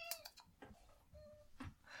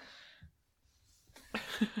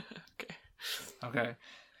 Okay. Okay.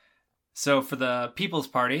 So for the People's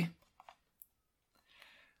Party,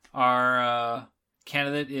 our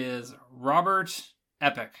candidate is Robert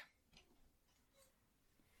Epic.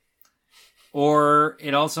 Or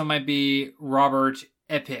it also might be Robert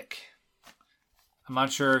Epic. I'm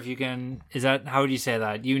not sure if you can... how would you say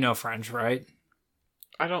that? You know French, right?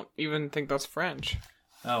 I don't even think that's French.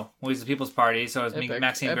 Oh, well, he's the People's Party, so it's Epic,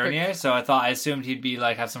 Maxime epic. Bernier. So I assumed he'd be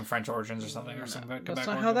like have some French origins or something, or some Quebec That's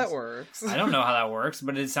not how that origins. works. I don't know how that works,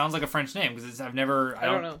 but it sounds like a French name because I've never. I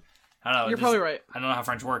don't know. I don't know. You're probably right. I don't know how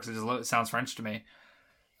French works. It sounds French to me.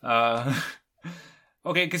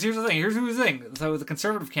 Okay, because here's the thing. Here's who's the thing. So the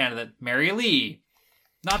Conservative candidate, Mary Lee.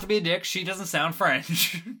 Not to be a dick, she doesn't sound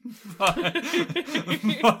French. but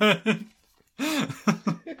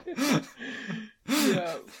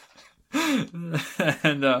Yeah.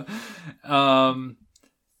 And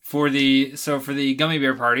for the Gummy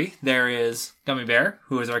Bear Party, there is Gummy Bear,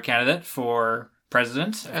 who is our candidate for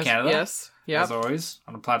president of Canada. Yes. Yeah. As always,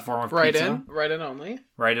 on a platform of Right pizza. in. Right in only.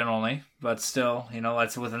 Right in only. But still,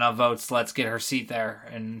 let's with enough votes, let's get her seat there,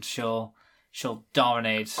 and she'll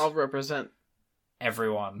dominate I'll represent.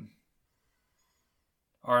 everyone.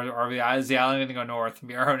 Or is the island going to go north and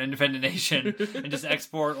be our own independent nation and just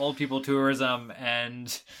export old people tourism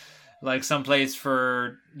and like someplace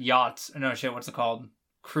for yachts? No shit, what's it called?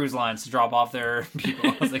 Cruise lines to drop off their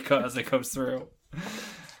people as they coast through.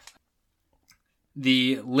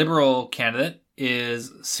 The Liberal candidate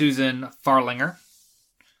is Susan Farlinger.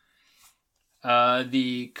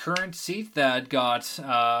 The current seat that got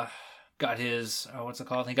his what's it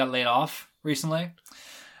called? He got laid off recently.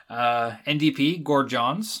 NDP, Gord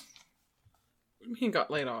Johns. What do you mean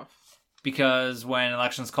got laid off? Because when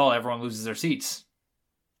elections call, everyone loses their seats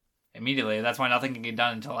immediately. That's why nothing can get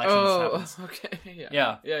done until elections happens. Okay.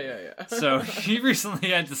 Yeah. Yeah. So he recently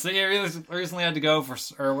had to say, recently had to go for,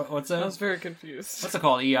 or what's that? I was very confused. What's it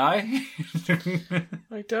called? EI?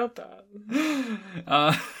 I doubt that.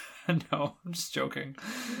 No, I'm just joking.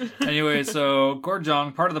 Anyway, so Gord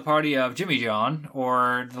John, part of the party of Jimmy John,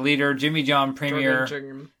 or the leader, Jimmy John Premier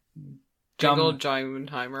Jingle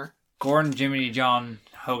Jimenheimer. Gordon Jimmy John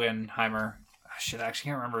Hogenheimer. Oh, shit, I actually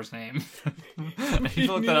can't remember his name. I need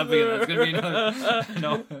to look that up again. That's going to be another...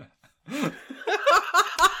 No.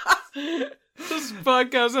 This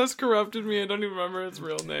podcast has corrupted me. I don't even remember its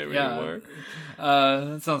real name anymore.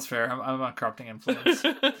 That sounds fair. I'm a corrupting influence.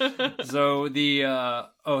 So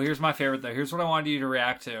here's my favorite though. Here's what I wanted you to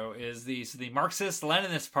react to is the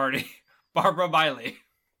Marxist-Leninist Party, Barbara Bailey.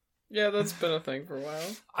 Yeah, that's been a thing for a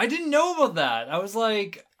while. I didn't know about that. I was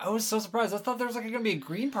so surprised. I thought there was going to be a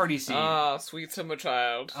Green Party seat. Ah, sweet summer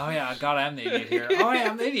child. Oh yeah, God, I am the idiot here. Oh yeah,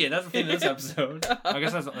 I'm the idiot. That's the theme of this episode. I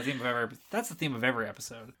guess that's the theme of every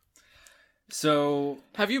episode. So,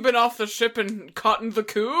 have you been off the ship and caught in the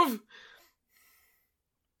couve?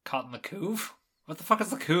 Caught in the couve? What the fuck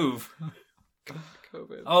is the couve?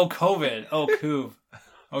 COVID. Oh, COVID. Oh, couve.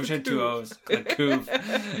 Oh, she had two O's. The couve.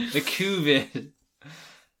 The couve.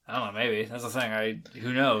 I don't know, maybe. That's the thing.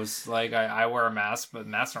 Who knows? Like, I wear a mask, but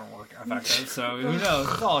masks don't work effective, so who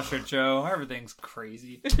knows? It's all a shit show. Everything's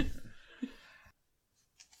crazy.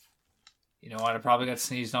 You know what? I probably got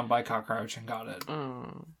sneezed on by a cockroach and got it.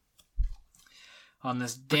 Oh. On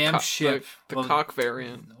this damn ship. The cock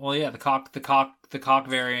variant. Well, yeah, the cock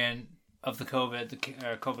variant of the COVID, the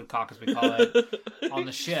COVID cock as we call it, on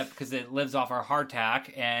the ship because it lives off our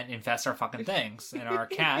hardtack and infests our fucking things. And our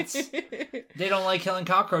cats, they don't like killing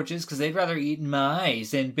cockroaches because they'd rather eat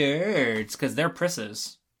mice and birds because they're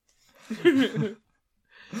prisses.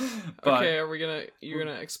 But, okay, you're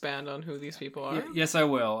gonna expand on who these people are? Yes, I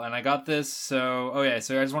will. And I got this. So I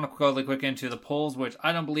just want to go really quick into the polls, which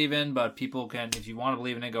I don't believe in, but people can, if you want to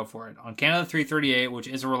believe in it, go for it. On Canada 338, which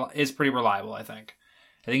is pretty reliable, I think.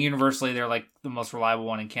 I think universally they're like the most reliable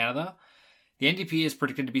one in Canada. The NDP is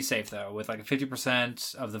predicted to be safe though, with like a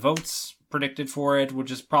 50% of the votes predicted for it, which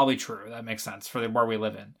is probably true. That makes sense for where we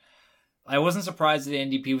live in. I wasn't surprised that the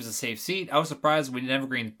NDP was a safe seat. I was surprised we didn't have a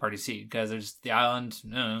Green Party seat because there's the island.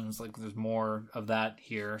 It's like there's more of that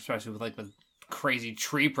here, especially with like the crazy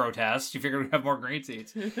tree protests. You figure we'd have more Green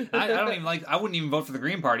seats. I don't even I wouldn't even vote for the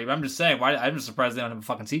Green Party, but I'm just saying. I'm just surprised they don't have a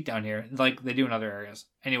fucking seat down here like they do in other areas.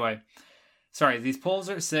 Anyway, sorry. These polls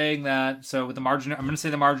are saying that. So with the margin, I'm going to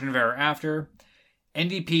say the margin of error after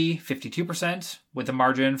NDP 52% with a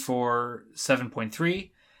margin for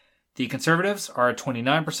 7.3. The Conservatives are at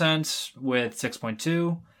 29% with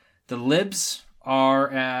 6.2. The Libs are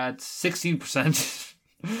at 16%,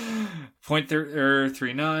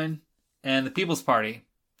 0.39. And the People's Party,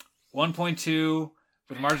 1.2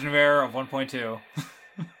 with a margin of error of 1.2.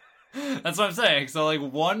 That's what I'm saying. So, like,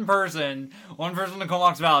 one person in the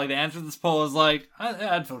Comox Valley to answer this poll is like,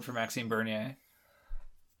 I'd vote for Maxime Bernier.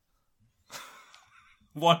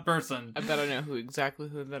 One person. I bet I know exactly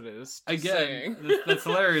who that is. Again, that's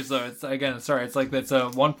hilarious though. It's like that's a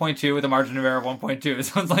 1.2 with a margin of error of 1.2.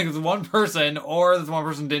 So it's like it's one person, or this one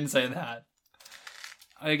person didn't say that.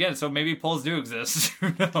 Again, so maybe polls do exist.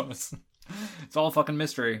 Who knows? It's all fucking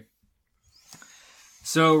mystery.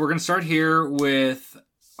 So we're going to start here with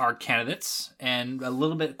our candidates and a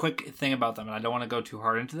little bit quick thing about them. And I don't want to go too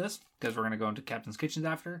hard into this because we're going to go into Captain's Kitchens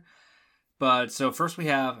after. But so first we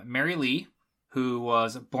have Mary Lee, who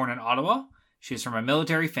was born in Ottawa. She's from a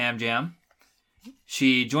military fam jam.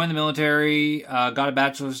 She joined the military, got a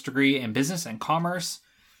bachelor's degree in business and commerce,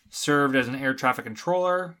 served as an air traffic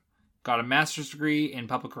controller, got a master's degree in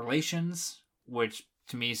public relations, which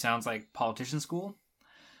to me sounds like politician school.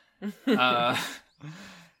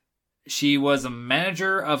 She was a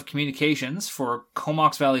manager of communications for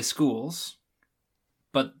Comox Valley Schools,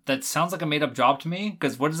 but that sounds like a made-up job to me,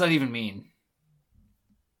 because what does that even mean?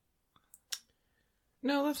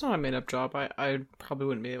 No, that's not a made-up job. I probably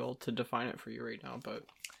wouldn't be able to define it for you right now, but...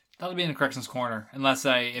 That'll be in the corrections corner, unless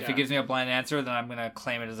if it gives me a blind answer, then I'm going to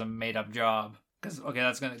claim it as a made-up job. Because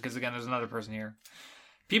again, there's another person here.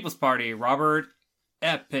 People's Party, Robert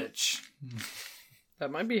Epich.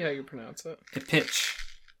 That might be how you pronounce it. Epich.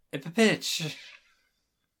 Epich.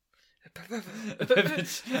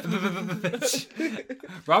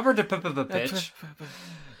 Robert Epich.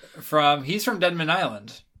 He's from Deadman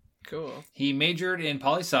Island. Cool. He majored in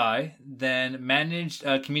poli-sci, then managed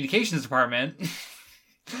a communications department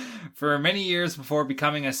for many years before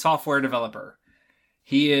becoming a software developer.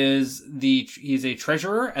 He's a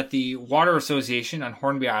treasurer at the Water Association on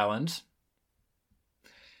Hornby Island.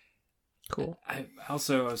 Cool. I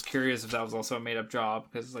was curious if that was also a made-up job,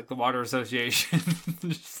 because like the Water Association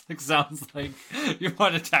just like sounds like you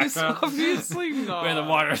want to tax up. Obviously not. We're the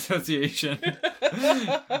Water Association.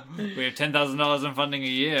 We have $10,000 in funding a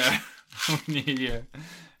year.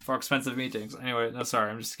 For expensive meetings. Anyway, no, sorry,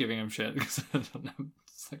 I'm just giving him shit because I don't know.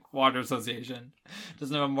 It's like Water Association.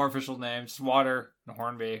 Doesn't have a more official name. Just Water and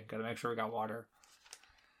Hornby. Got to make sure we got water.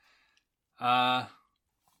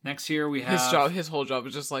 Next year we have... His whole job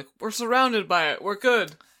is just like, we're surrounded by it. We're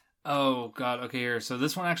good. Oh, God. Okay, here. So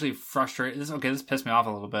this one actually frustrated... This pissed me off a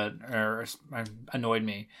little bit. Or annoyed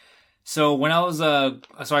me. So when I was...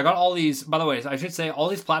 So I got all these... By the way, I should say, all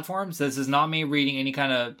these platforms, this is not me reading any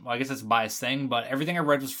kind of... Well, I guess it's a biased thing, but everything I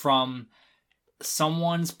read was from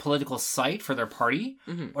someone's political site for their party,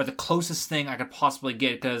 or the closest thing I could possibly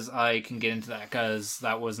get, because I can get into that, because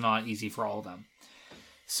that was not easy for all of them.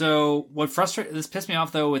 So this pissed me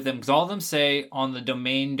off though with them, because all of them say on the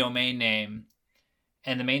domain name,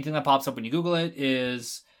 and the main thing that pops up when you Google it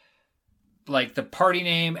is like the party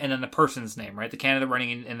name and then the person's name, right? The candidate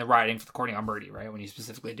running in the riding for the Courtney Umberti, right? When you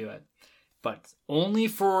specifically do it. But only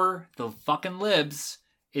for the fucking libs,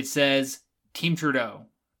 it says Team Trudeau.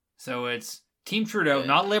 So it's Team Trudeau,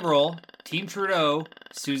 not Liberal, Team Trudeau,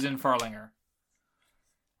 Susan Farlinger.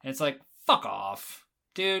 And it's like, fuck off.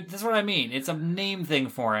 Dude, that's what I mean. It's a name thing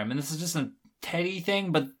for him, and this is just a Teddy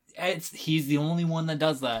thing, but he's the only one that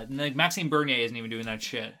does that. And like Maxime Bernier isn't even doing that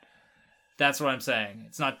shit. That's what I'm saying.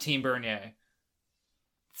 It's not Team Bernier.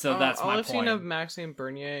 So that's my point. All I've seen of Maxime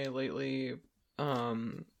Bernier lately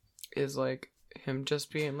is like him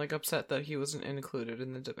just being like upset that he wasn't included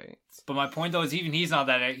in the debates. But my point though is even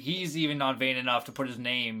he's even not vain enough to put his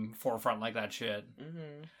name forefront like that shit.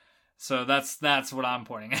 Mm-hmm. So that's what I'm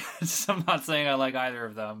pointing at. I'm not saying I like either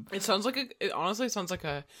of them. It honestly sounds like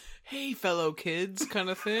a hey fellow kids kind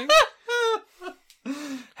of thing.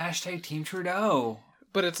 Hashtag Team Trudeau.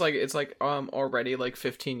 But it's like already like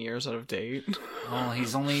 15 years out of date. Well,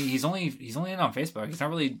 he's only in on Facebook. He's not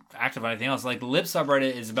really active on anything else. Like the Lib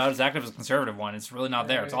subreddit is about as active as the conservative one. It's really not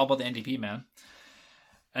there. Right. It's all about the NDP, man.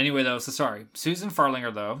 Anyway though, so sorry. Susan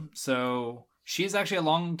Farlinger though. So she is actually a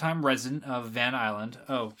long-time resident of Van Island.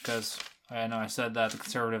 Oh, because I know I said that the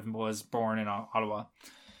Conservative was born in Ottawa.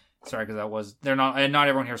 Sorry, because they're not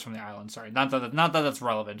everyone here is from the island. Sorry, not that that's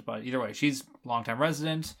relevant, but either way, she's a long-time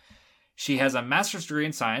resident. She has a master's degree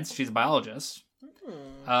in science. She's a biologist.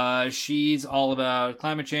 She's all about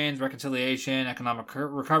climate change, reconciliation, economic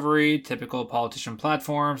recovery, typical politician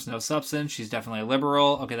platforms, no substance. She's definitely a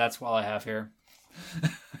liberal. Okay, that's all I have here.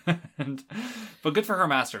 But good for her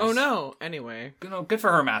masters. Oh no! Anyway, good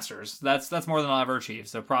for her masters. That's more than I'll ever achieve.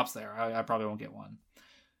 So props there. I probably won't get one.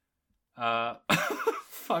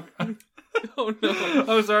 Fuck. Oh no!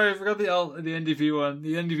 Oh sorry, I forgot the NDP one.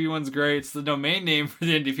 The NDP one's great. It's the domain name for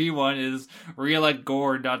the NDP one is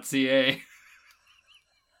reelectgore.ca.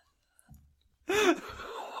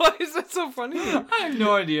 Why is that so funny? I have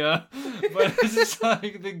no idea. But it's just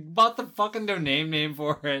like, they bought the fucking domain name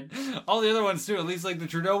for it. All the other ones too. At least like the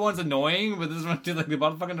Trudeau one's annoying, but this one too, like they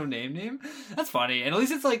bought a fucking domain name. That's funny. And at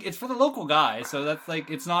least it's like, it's for the local guy. So that's like,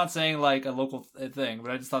 it's not saying like a local thing, but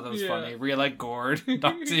I just thought that was funny.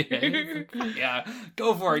 Reelectgord.ca. Yeah,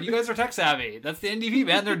 go for it. You guys are tech savvy. That's the NDP,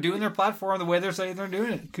 man. They're doing their platform the way they're saying they're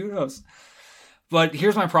doing it. Kudos. But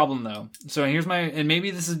here's my problem though. So and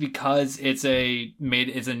maybe this is because it's a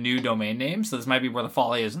new domain name, so this might be where the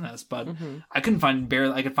folly is in this, but I could find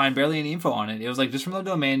barely any info on it. It was like just from the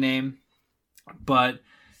domain name, but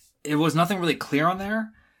it was nothing really clear on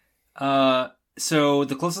there. So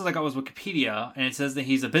the closest I got was Wikipedia, and it says that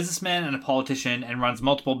he's a businessman and a politician and runs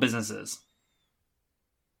multiple businesses.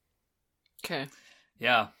 Okay.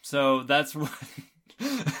 Yeah. So that's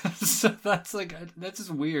that's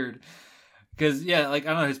just weird. Because, yeah, like,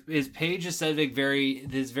 I don't know, his page just said, like,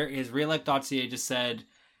 his realect.ca just said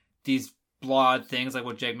these broad things, like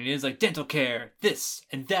what Jagmeet is, like, dental care, this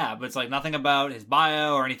and that, but it's, like, nothing about his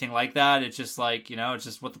bio or anything like that. It's just, like, it's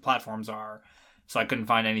just what the platforms are. So I couldn't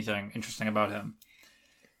find anything interesting about him.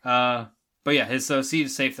 But, yeah, his seat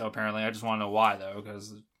is safe, though, apparently. I just want to know why, though,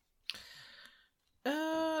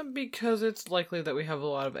 because it's likely that we have a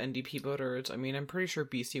lot of NDP voters. I mean, I'm pretty sure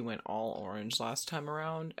BC went all orange last time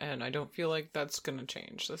around, and I don't feel like that's gonna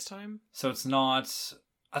change this time. So it's not.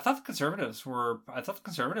 I thought the Conservatives were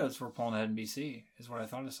pulling ahead in BC. Is what I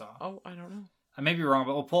thought I saw. Oh, I don't know. I may be wrong,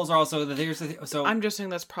 but polls are also so. I'm just saying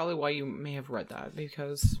that's probably why you may have read that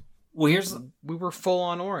because. We were full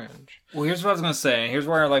on orange. Well, here's what I was gonna say. Here's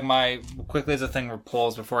where quickly as a thing with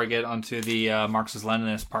polls before I get onto the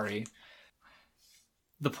Marxist-Leninist Party.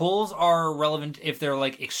 The polls are relevant if they're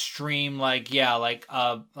like extreme, like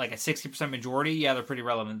a 60% majority. Yeah, they're pretty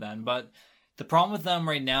relevant then. But the problem with them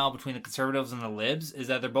right now between the Conservatives and the Libs is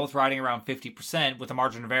that they're both riding around 50% with a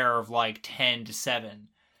margin of error of like 10-7.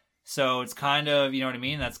 So it's kind of, you know what I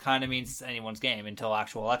mean? That's kind of means it's anyone's game until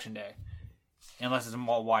actual election day, unless it's a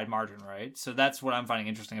wide margin, right? So that's what I'm finding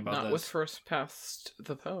interesting about this. Not with first past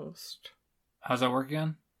the post. How's that work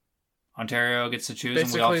again? Ontario gets to choose,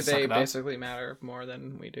 basically, and we all they basically matter more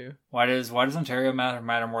than we do. Why does Ontario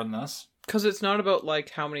matter more than us? Because it's not about like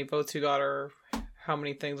how many votes you got or how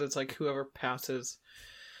many things. It's like whoever passes.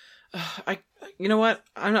 You know what?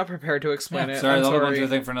 I'm not prepared to explain it. Sorry, that'll go into a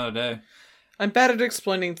thing for another day. I'm bad at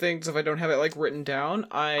explaining things if I don't have it like written down.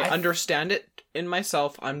 I understand it in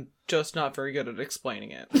myself. I'm just not very good at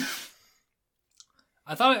explaining it.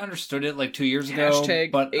 I thought I understood it like 2 years ago.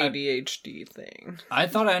 Hashtag but ADHD thing. I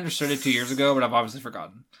thought I understood it 2 years ago, but I've obviously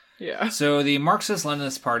forgotten. Yeah. So the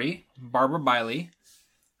Marxist-Leninist Party, Barbara Bailey,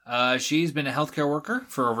 she's been a healthcare worker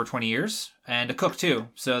for over 20 years and a cook too.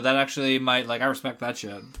 So that actually might, I respect that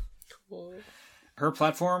shit. Cool. Her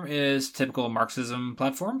platform is typical Marxism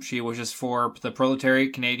platform. She wishes for the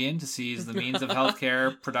proletariat Canadian to seize the means of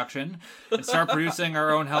healthcare production and start producing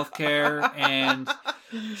our own healthcare and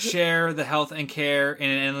share the health and care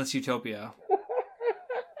in an endless utopia.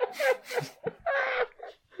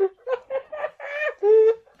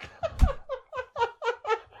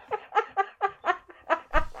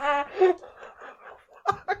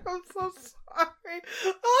 I'm so sorry.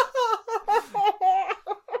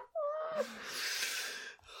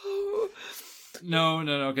 No.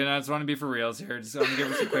 Okay, I just want to be for reals here. Just want to give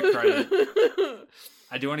her some quick credit.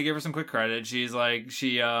 I do want to give her some quick credit. She's for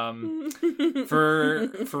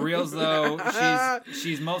reals though.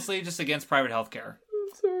 She's mostly just against private healthcare.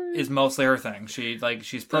 Is mostly her thing. She's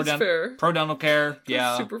pro dental care. Yeah,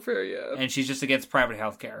 that's super fair. Yeah, and she's just against private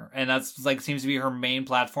healthcare, and that's seems to be her main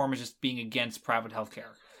platform is just being against private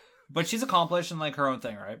healthcare. But she's accomplished in her own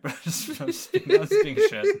thing, right? But I'm just being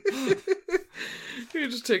shit. You're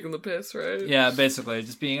just taking the piss, right? Yeah, basically.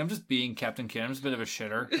 I'm just being Captain Kim. I'm just a bit of a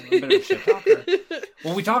shitter. I'm a bit of a shit talker.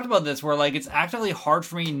 Well, we talked about this where it's actively hard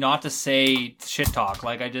for me not to say shit talk.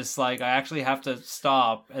 I actually have to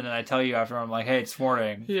stop and then I tell you after I'm like, hey, it's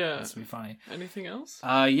morning. Yeah. This would be funny. Anything else?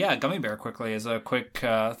 Yeah, Gummy Bear quickly is a quick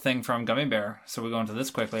thing from Gummy Bear. So we go into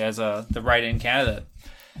this quickly as the write-in candidate.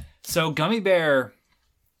 So Gummy Bear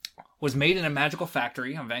was made in a magical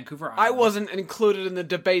factory on Vancouver Island. I wasn't included in the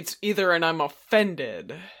debates either, and I'm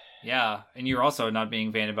offended. Yeah, and you're also not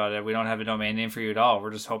being vain about it. We don't have a domain name for you at all.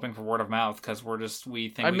 We're just hoping for word of mouth because we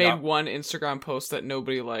think I made one Instagram post that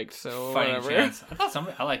nobody liked, so whatever. Chance. I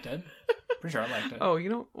thought I liked it. Pretty sure I liked it. Oh,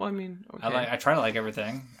 okay. I try to like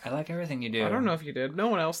everything. I like everything you do. I don't know if you did. No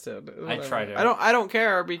one else did. Whatever. I try to. I don't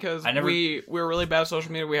care because we're really bad at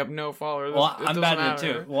social media. We have no followers. Well, I'm bad at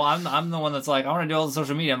it too. Well, I'm the one that's I want to do all the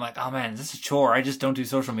social media. I'm like, oh man, this is a chore. I just don't do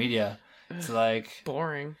social media. It's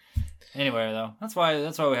boring. Anyway, though, that's why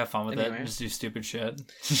we have fun with it. And just do stupid shit.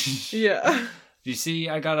 Yeah. Do you see?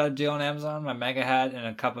 I got a deal on Amazon. My mega hat and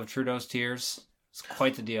a cup of Trudeau's tears. It's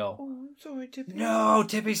quite the deal. Oh, I'm sorry, Tippy. No,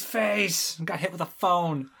 Tippy's face got hit with a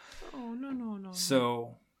phone. Oh no.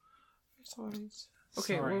 So. Sorry.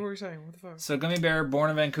 Okay, what were we saying? What the fuck? So Gummy Bear, born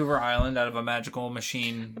in Vancouver Island out of a magical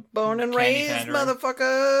machine. Born and raised,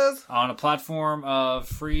 motherfuckers! On a platform of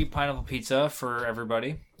free pineapple pizza for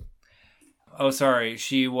everybody. Oh, sorry.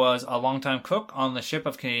 She was a longtime cook on the ship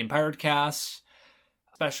of Canadian Pirate Cast,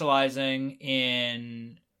 specializing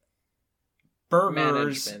in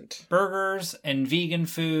Management. burgers and vegan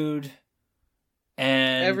food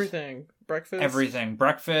and Everything. Breakfast. everything.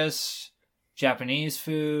 Breakfast, Japanese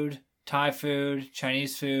food, Thai food,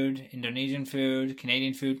 Chinese food, Indonesian food,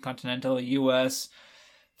 Canadian food, continental, US,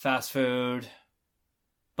 fast food,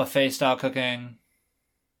 buffet style cooking.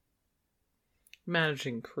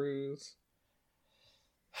 Managing crews.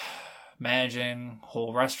 Managing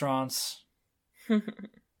whole restaurants.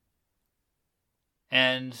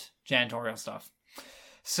 And janitorial stuff.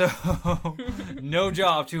 So, no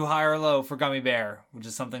job too high or low for Gummy Bear, which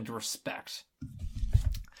is something to respect.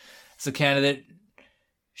 As a candidate,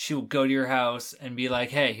 she will go to your house and be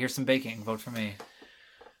like, hey, here's some baking, vote for me.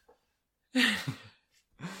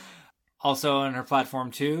 Also on her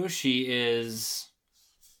platform too, she is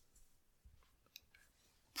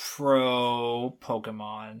pro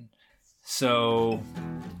Pokemon. So,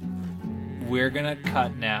 we're gonna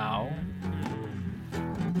cut now.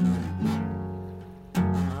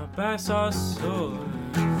 My back's all sore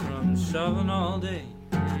from shoveling all day.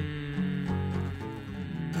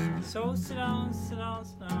 So sit down, sit down,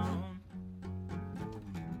 sit down.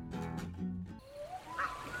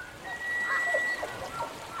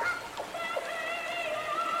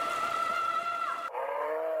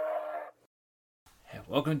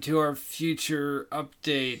 Welcome to our future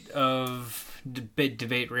update of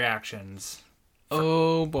debate reactions.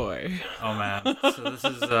 Oh boy. Oh man. So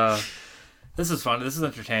this is fun. This is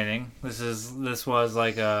entertaining. This was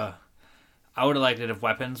like a I would have liked it if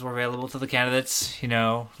weapons were available to the candidates, you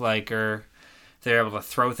know, like or they're able to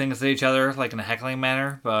throw things at each other like in a heckling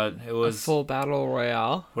manner, but it A was full battle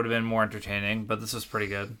royale. would have been more entertaining, but this was pretty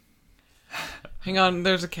good. Hang on,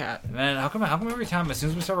 there's a cat. Man, how come every time as soon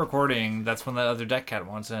as we start recording, that's when that other deck cat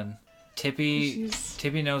wants in? Tippy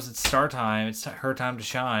knows it's star time. It's her time to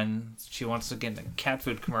shine. She wants to get in a cat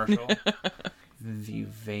food commercial. You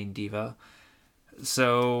vain diva.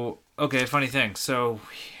 So, okay, funny thing. So,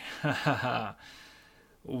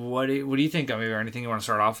 what do you think, Gummy Bear? Anything you want to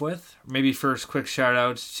start off with? Maybe first, quick shout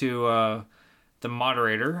out to the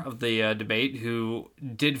moderator of the debate, who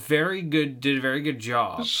did a very good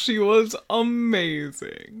job. She was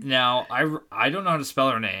amazing. Now, I don't know how to spell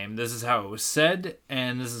her name. This is how it was said,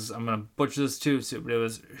 and I'm gonna butcher this too. So, but it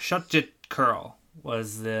was Shutjit Curl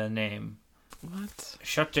was the name. What?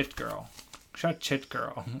 Shutjit Girl,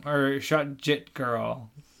 or Shutjit Girl,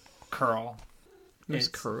 Curl. Miss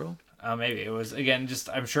It's- Curl? Maybe it was again. Just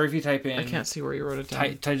I'm sure if you type in, I can't see where you wrote it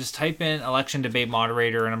down. just type in election debate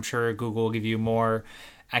moderator, and I'm sure Google will give you more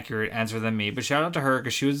accurate answer than me. But shout out to her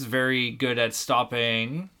because she was very good at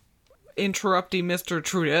stopping Interrupting Mr.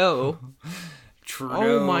 Trudeau.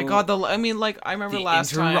 Trudeau. Oh my god, I remember The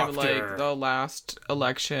last time, interrupter. like, the last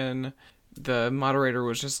election, the moderator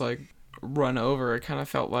was just, like, run over, it kind of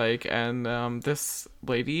felt like, and, this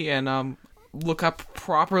lady, and, look up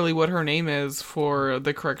properly what her name is for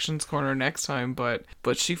the corrections corner next time, but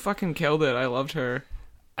she fucking killed it. I loved her.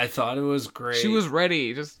 I thought it was great. She was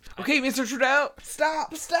ready. Just, okay, Mr. Trudeau,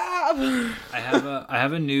 stop. I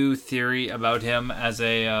have a new theory about him as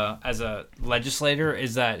a legislator,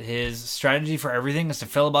 is that his strategy for everything is to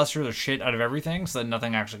filibuster the shit out of everything so that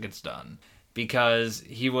nothing actually gets done. Because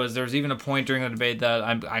there was even a point during the debate that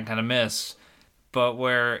I kind of missed, but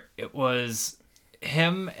where it was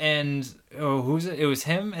him and it was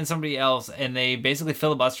him and somebody else, and they basically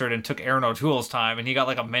filibustered and took Aaron O'Toole's time, and he got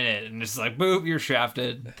like a minute, and just like, boop, you're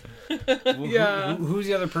shafted. Yeah. Who's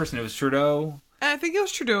the other person? It was Trudeau. I think it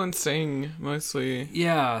was Trudeau and Singh, mostly.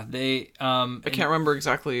 Yeah, they I can't remember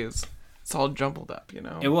exactly. It's all jumbled up, you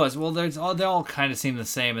know? It was. Well, they all kind of seem the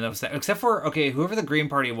same, and that was that. Except for, okay, whoever the Green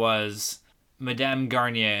Party was, Madame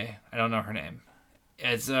Garnier. I don't know her name.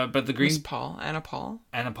 It's but the Green Miss Paul, Anna Paul.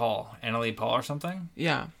 Annalie Paul or something.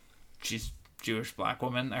 Yeah. She's Jewish black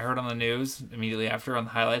woman. I heard on the news immediately after on the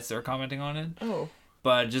highlights they were commenting on it. Oh.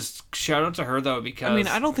 But just shout out to her though, because I mean,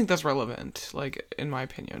 I don't think that's relevant, like, in my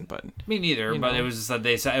opinion, but me neither. But know. it was just that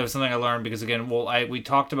it was something I learned because again, we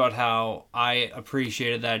talked about how I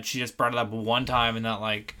appreciated that she just brought it up one time and that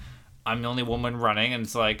like I'm the only woman running, and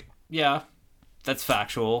it's like, yeah, that's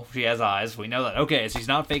factual. She has eyes. We know that. Okay, so she's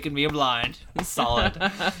not faking being blind. Solid.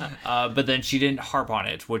 But then she didn't harp on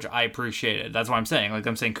it, which I appreciated. That's what I'm saying. Like,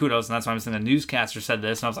 I'm saying kudos, and that's why I'm saying the newscaster said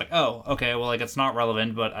this, and I was like, oh, okay, well, like, it's not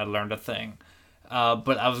relevant, but I learned a thing.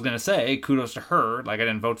 But I was going to say, kudos to her. Like, I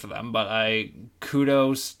didn't vote for them, but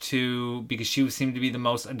kudos to, because she seemed to be the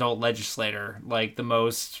most adult legislator, like, the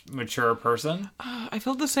most mature person. I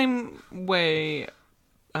felt the same way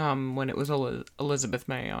when it was Elizabeth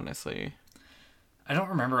May, honestly. I don't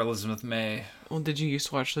remember Elizabeth May. Well, did you used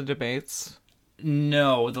to watch the debates?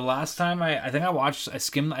 No, the last time I think I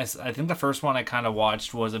skimmed, I think the first one I kind of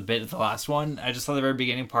watched was a bit of the last one. I just saw the very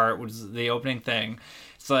beginning part, which is the opening thing.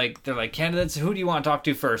 It's like, they're like, candidates, who do you want to talk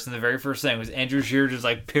to first? And the very first thing was Andrew Scheer just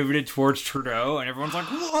like pivoted towards Trudeau, and everyone's like,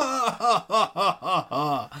 whoa!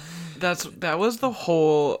 That was the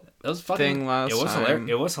whole That was fucking, thing last time.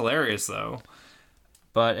 It was hilarious, though.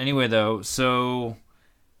 But anyway, though, so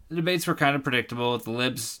the debates were kind of predictable. The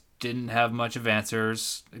Libs didn't have much of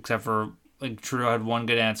answers, except for, like, Trudeau had one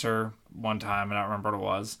good answer one time, and I don't remember what it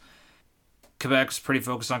was. Quebec was pretty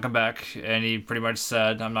focused on Quebec, and he pretty much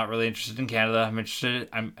said, "I'm not really interested in Canada. I'm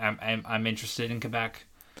interested in Quebec."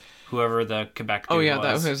 Whoever the Quebec dude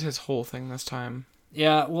that was. was his whole thing this time.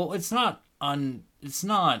 Yeah, well, it's not. I don't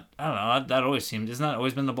know. That always seemed. Isn't that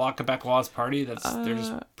always been the Bloc Québécois party? They're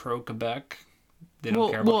just pro Quebec. They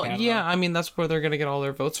don't care about Canada. Yeah, I mean, that's where they're going to get all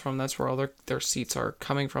their votes from. That's where all their seats are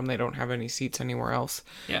coming from. They don't have any seats anywhere else.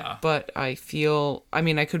 Yeah. But I feel, I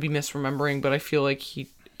mean, I could be misremembering, but I feel like he,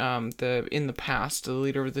 in the past, the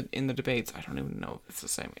leader of in the debates, I don't even know if it's the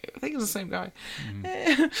same. I think it's the same guy.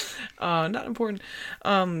 Not important.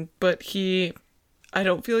 But I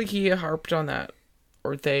don't feel like he harped on that,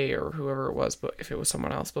 or they, or whoever it was, but if it was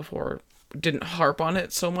someone else before, didn't harp on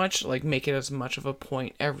it so much, like make it as much of a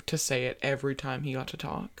point to say it every time he got to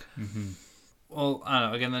talk. Mm-hmm. Well, I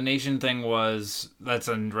don't know. Again, the nation thing that's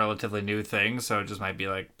a relatively new thing, so it just might be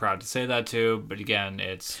like proud to say that too. But again,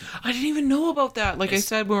 I didn't even know about that. Like I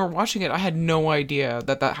said, when we were watching it, I had no idea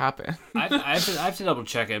that happened. I have to double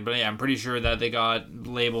check it, but yeah, I'm pretty sure that they've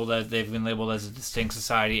been labeled as a distinct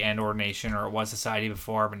society and or nation, or it was society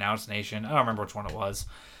before, but now it's nation. I don't remember which one it was.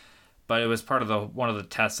 But it was part of one of the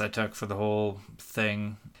tests I took for the whole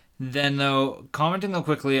thing. Then, though, commenting though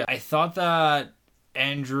quickly, I thought that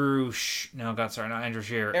Andrew Scheer.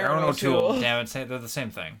 Aaron O'Toole. Damn it, they're the same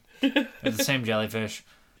thing. They're the same jellyfish.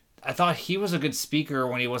 I thought he was a good speaker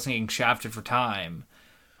when he wasn't getting shafted for time.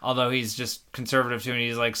 Although he's just conservative too, and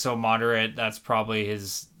he's like so moderate, that's probably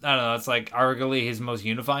his, I don't know, it's like arguably his most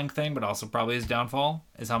unifying thing, but also probably his downfall,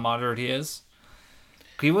 is how moderate he is.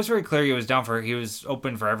 He was very clear he was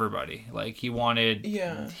open for everybody. Like, he wanted...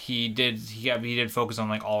 Yeah. He did focus on,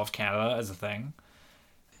 like, all of Canada as a thing.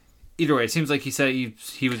 Either way, it seems like he said he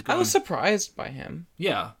was going... I was surprised by him.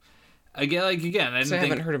 Yeah. I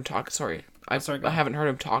haven't heard him talk. Sorry. I haven't heard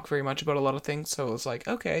him talk very much about a lot of things, so it was like,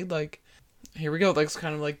 okay, like, here we go. Like, it's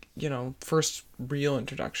kind of like, first real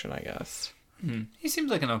introduction, I guess. He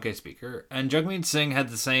seems like an okay speaker. And Jagmeet Singh had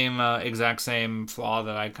the exact same flaw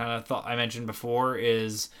that I kind of thought I mentioned before,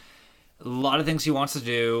 is a lot of things he wants to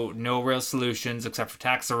do, no real solutions except for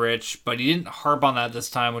tax the rich, but he didn't harp on that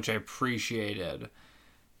this time, which I appreciated,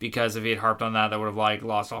 because if he had harped on that, that would have like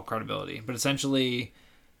lost all credibility. But essentially,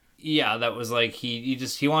 yeah, that was like he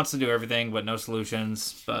wants to do everything but no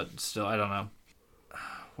solutions, but still, I don't know.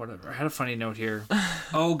 Whatever. I had a funny note here.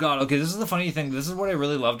 Oh god. Okay, this is the funny thing. This is what I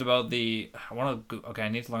really loved about the. I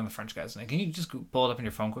need to learn the French guy's name. Can you just pull it up on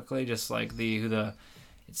your phone quickly? Just like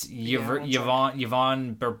it's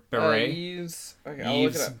Yvonne Beret. Yves. Okay, I'll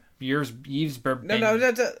look it up. Yves Ber. No,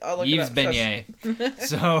 I'll look Yves it up. Beignet.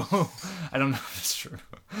 So I don't know if it's true.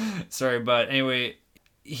 Sorry, but anyway,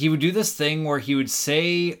 he would do this thing where he would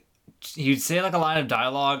say like a line of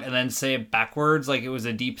dialogue and then say it backwards, like it was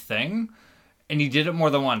a deep thing. And he did it more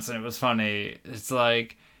than once, and it was funny. It's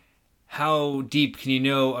like, how deep can you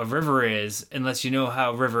know a river is unless you know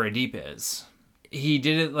how river a deep is? He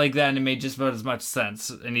did it like that, and it made just about as much sense.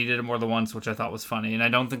 And he did it more than once, which I thought was funny. And I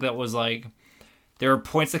don't think that was like... There were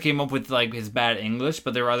points that came up with like his bad English,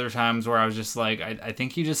 but there were other times where I was just like, I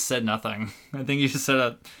think he just said nothing. I think he just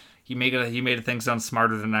said he made a thing sound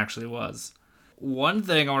smarter than it actually was. One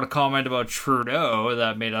thing I want to comment about Trudeau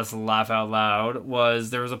that made us laugh out loud was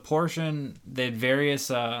there was a portion that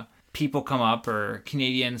various people come up, or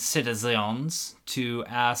Canadian citizens, to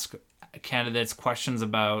ask candidates questions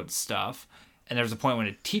about stuff. And there was a point when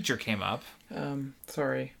a teacher came up. Yves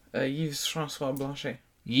François Blanchet.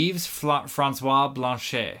 Yves François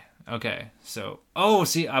Blanchet. Okay, so... Oh,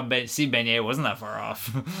 see, Beignet wasn't that far off.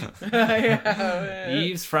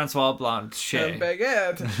 Yves François Blanchet.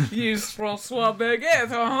 Baguette. Yves François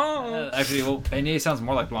Baguette. Actually, well, Beignet sounds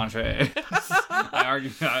more like Blanchet. I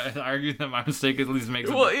argue that my mistake at least makes...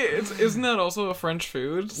 Well, isn't that also a French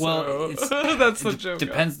food? Well, so that's the joke.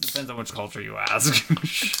 Depends on which culture you ask.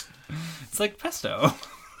 It's like pesto.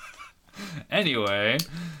 Anyway,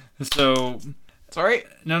 so... Sorry?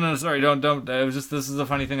 No, sorry, don't. It was just, this is a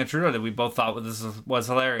funny thing that Trudeau did. We both thought this was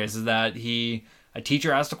hilarious, is that he a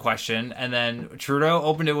teacher asked a question, and then Trudeau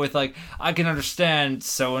opened it with like, I can understand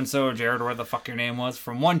so-and-so, Jared, where the fuck your name was,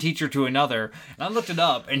 from one teacher to another. And I looked it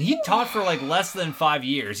up, and he taught for like less than 5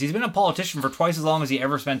 years. He's been a politician for twice as long as he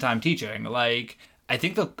ever spent time teaching. Like, I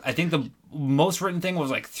think the most written thing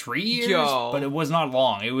was like 3 years, but it was not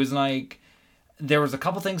long. It was like, there was a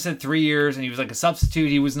couple things said 3 years, and he was like a substitute.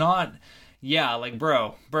 He was not... Yeah, like,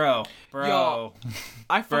 bro. Yo,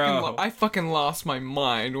 I fucking lost my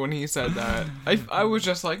mind when he said that. I was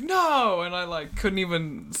just like, no, and I like couldn't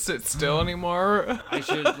even sit still anymore. I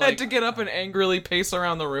had to get up and angrily pace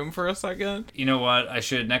around the room for a second. You know what?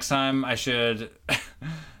 Next time I should.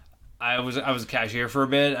 I was a cashier for a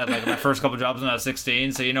bit at like my first couple jobs when I was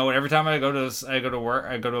 16. So you know what? Every time I go to work,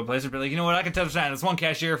 I go to a place and be like, you know what? I can understand. It's one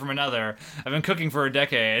cashier from another. I've been cooking for a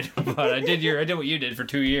decade, but I did what you did for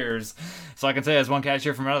 2 years, so I can say as one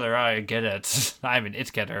cashier from another. I get it. I'm an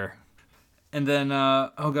it getter. And then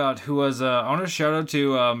oh god, who was? I want to shout out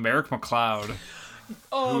to Merrick McLeod.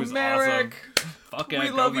 Oh, Merrick. Awesome. Fuck yeah, we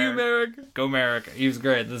love you, Merrick. Go Merrick. He was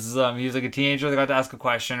great. This is he was like a teenager that got to ask a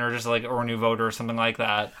question, or just like or a new voter or something like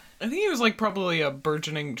that. I think he was like probably a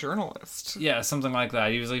burgeoning journalist. Yeah, something like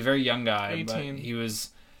that. He was like a very young guy, 18. but he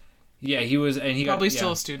was, and he probably got,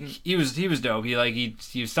 still a student. He was dope.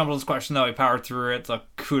 He stumbled his question though. He powered through it. So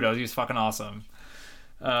kudos. He was fucking awesome.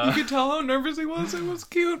 You could tell how nervous he was. It was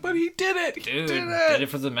cute, but he did it. Dude, did it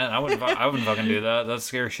for the men. I wouldn't fucking do that. That's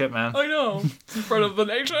scary shit, man. I know. In front of the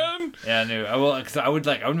nation. Yeah, I knew. Cause I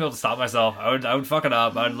wouldn't be able to stop myself. I would fuck it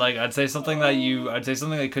up. I'd say something that you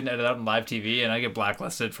couldn't edit out on live TV, and I get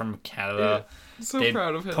blacklisted from Canada. Yeah, so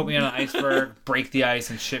proud of him. Put me on an iceberg, break the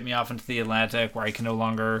ice, and ship me off into the Atlantic, where I can no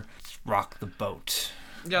longer rock the boat.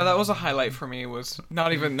 Yeah, that was a highlight for me. Was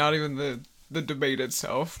not even the debate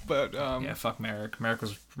itself, but yeah, fuck Merrick. Merrick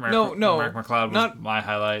Merrick McLeod was my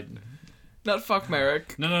highlight. Not fuck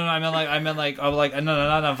Merrick. No. I meant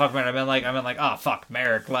no, fuck Merrick. I meant like, oh fuck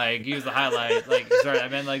Merrick. Like he was the highlight. Like sorry, I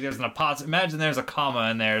meant like there's an apostrophe. Imagine there's a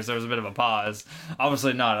comma in there, so there was a bit of a pause.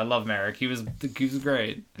 Obviously not. I love Merrick. He was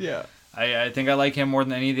great. Yeah. I think I like him more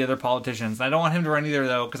than any of the other politicians. I don't want him to run either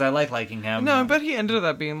though, because I like liking him. No, I bet he ended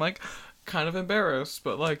up being like kind of embarrassed,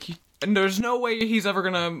 but like and there's no way he's ever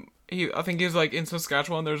gonna. I think he's like in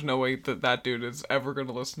Saskatchewan. There's no way that dude is ever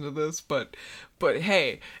gonna listen to this. But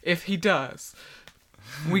hey, if he does,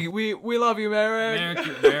 we love you, Merrick.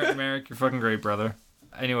 Merrick, you're fucking great, brother.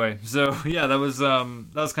 Anyway, so yeah, that was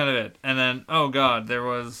kind of it. And then oh god, there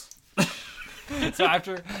was. So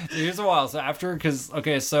here's a while. So after,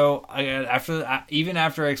 even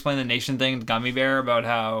after I explained the nation thing to Gummy Bear about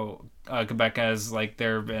how Quebec has like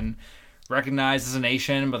they've been recognized as a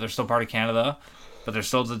nation, but they're still part of Canada. But there's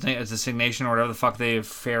still a designation or whatever the fuck the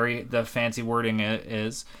fancy wording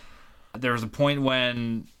is. There was a point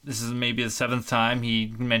when, this is maybe the 7th time,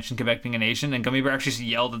 he mentioned Quebec being a nation, and Gummy Bear actually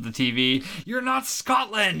yelled at the TV, "You're not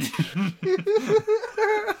Scotland!"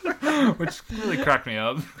 Which really cracked me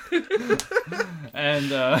up.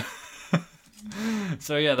 And,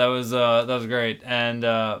 so yeah, that was great.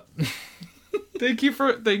 And, Thank you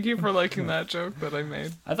for liking that joke that I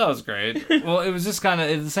made. I thought it was great. Well, it was just kind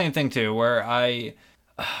of the same thing too, where I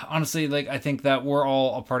honestly I think that we're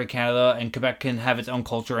all a part of Canada, and Quebec can have its own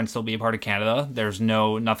culture and still be a part of Canada. There's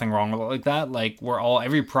nothing wrong with it like that. Like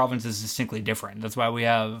every province is distinctly different. That's why we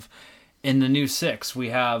have in the new 6 we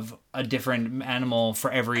have a different animal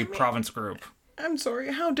for every province group. I'm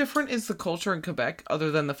sorry, how different is the culture in Quebec other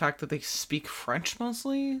than the fact that they speak French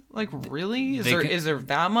mostly? Like, really? Is there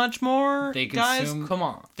that much more? They guys, come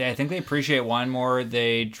on. I think they appreciate wine more.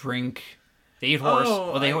 They eat horse. They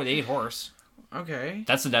eat horse. Okay.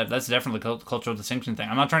 That's definitely a cultural distinction thing.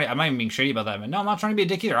 I'm not even being shitty about that. But no, I'm not trying to be a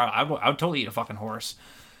dick either. I would totally eat a fucking horse.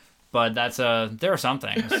 But there are some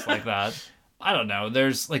things like that. I don't know.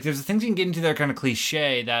 There's things you can get into that are kind of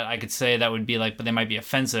cliche that I could say that would be like, but they might be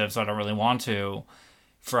offensive, so I don't really want to.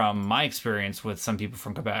 From my experience with some people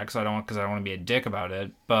from Quebec, so I don't want to be a dick about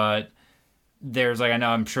it. But there's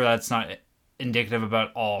I'm sure that's not indicative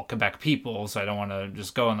about all Quebec people, so I don't want to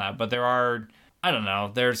just go on that. But there are, I don't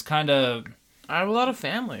know. There's kind of. I have a lot of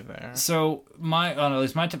family there. So at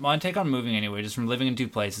least my take on moving anyway, just from living in 2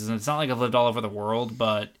 places, and it's not like I've lived all over the world,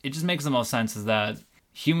 but it just makes the most sense is that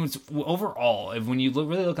humans overall, when you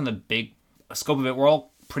really look in the big scope of it, we're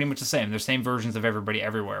all pretty much the same. They're the same versions of everybody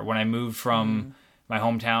everywhere. When I moved from my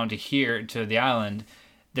hometown to here to the island,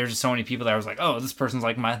 there's just so many people that I was like, oh, this person's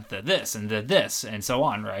like this and this and so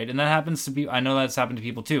on, right? And that happens to be. I know that's happened to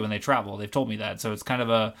people too when they travel. They've told me that. So it's kind of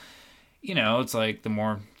a, it's like the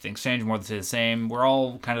more things change, the more they stay the same. We're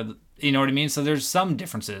all kind of, you know what I mean? So there's some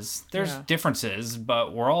differences. There's differences,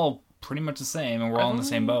 but we're all pretty much the same, and we're all in the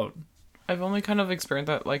same boat. I've only kind of experienced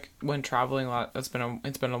that like when traveling a lot. It's been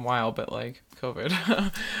a while, but like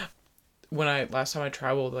COVID. When last time I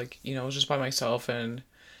traveled, like, you know, it was just by myself and,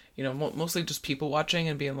 you know, mostly just people watching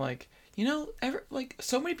and being like, you know, like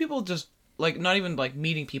so many people just like not even like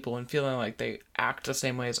meeting people and feeling like they act the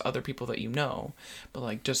same way as other people that you know, but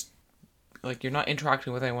like just like you're not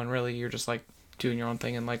interacting with anyone really. You're just like doing your own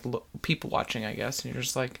thing and like people watching, I guess. And you're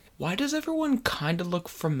just like, why does everyone kind of look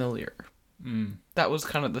familiar? That was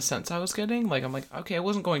kind of the sense I was getting. Like, I'm like, okay, I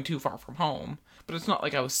wasn't going too far from home, but it's not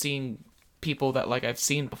like I was seeing people that like I've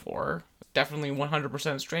seen before. Definitely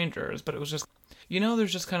 100% strangers, but it was just, you know,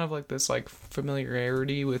 there's just kind of like this like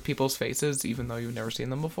familiarity with people's faces, even though you've never seen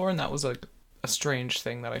them before. And that was like a strange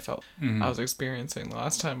thing that I felt I was experiencing the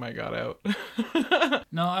last time I got out.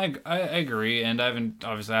 No, I agree, and I haven't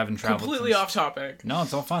traveled. Completely off topic. No,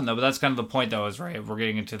 it's all fun though. But that's kind of the point, though. Is right. We're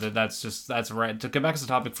getting into that's right. To get back to the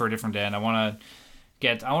topic for a different day, and I want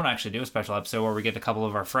to actually do a special episode where we get a couple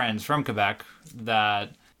of our friends from Quebec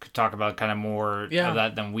that could talk about kind of more of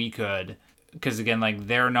that than we could. Because again, like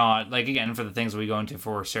they're not like again for the things we go into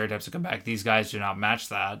for stereotypes of Quebec, these guys do not match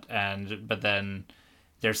that, but then.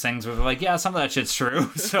 There's things where they're like, yeah, some of that shit's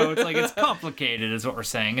true. So it's like it's complicated, is what we're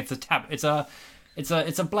saying. It's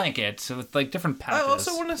a blanket with like different patches. I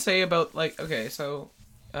also want to say about like okay, so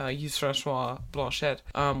Yves Francois Blanchet,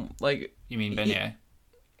 like you mean Beignet?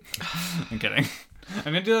 I'm kidding. I'm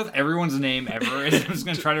gonna do that with everyone's name ever. And I'm just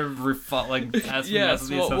gonna try to yes,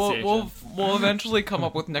 we'll eventually come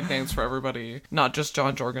up with nicknames for everybody, not just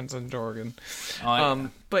John Jorgensen Jorgen.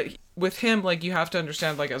 But with him, like you have to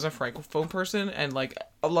understand, like as a francophone person, and like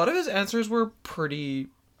a lot of his answers were pretty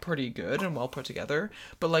good and well put together.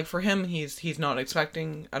 But like for him, he's not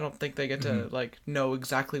expecting. I don't think they get to like know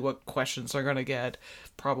exactly what questions they're gonna get,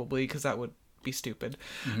 probably because that would be stupid.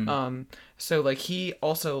 So like he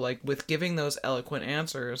also like with giving those eloquent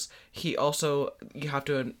answers, he also you have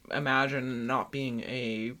to imagine not being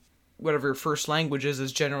a whatever your first language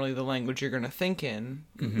is generally the language you're going to think in,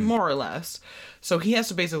 more or less. So he has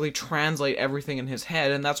to basically translate everything in his head,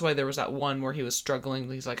 and that's why there was that one where he was struggling.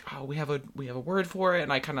 He's like, "Oh, we have a word for it,"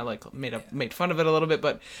 and I kind of like made fun of it a little bit,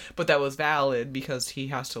 but that was valid because he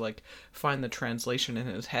has to like find the translation in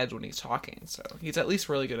his head when he's talking. So he's at least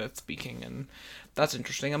really good at speaking, and that's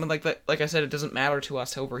interesting. I mean, like I said, it doesn't matter to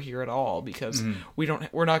us over here at all because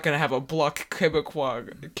we're not going to have a Bloc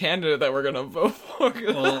Québécois candidate that we're going to vote for.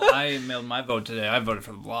 Well, I mailed my vote today. I voted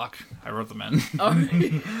for the Bloc. I wrote them in.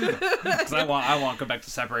 Because I want Quebec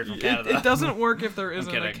to separate from Canada. It doesn't work if there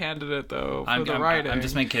isn't a candidate though for the writing. I'm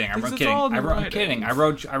just kidding. I'm kidding. I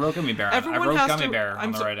wrote Gummy Bear. I wrote Gummy Bear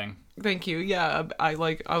on the writing. Thank you. Yeah, I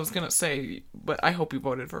was gonna say, but I hope you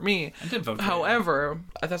voted for me. I did vote for you. However,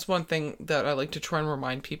 that's one thing that I like to try and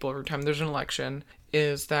remind people every time there's an election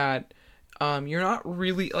is that you're not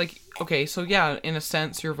really like okay. So yeah, in a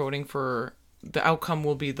sense, you're voting for the outcome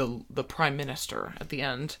will be the prime minister at the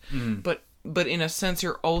end, but in a sense,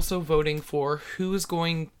 you're also voting for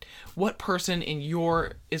what person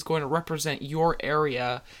is going to represent your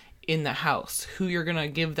area in the House, who you're gonna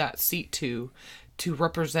give that seat to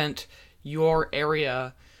represent your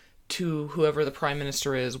area to whoever the prime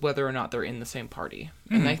minister is, whether or not they're in the same party.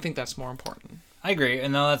 And I think that's more important. I agree.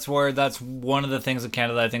 And that's one of the things that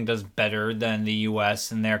Canada, I think, does better than the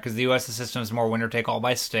U.S. in there. Because the U.S. system is more winner-take-all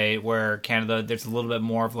by state, where Canada, there's a little bit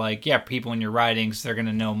more of like, yeah, people in your ridings, they're going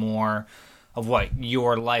to know more of what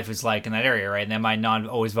your life is like in that area, right? And they might not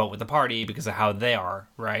always vote with the party because of how they are,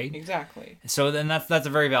 right? Exactly. So then that's a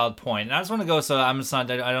very valid point. And I just want to go, so I'm just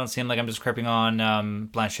not, I don't seem like I'm just cripping on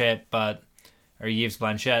Blanchet, or Yves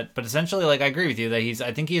Blanchet, but essentially, like, I agree with you that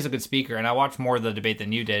I think he is a good speaker, and I watched more of the debate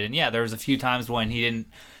than you did, and yeah, there was a few times when he didn't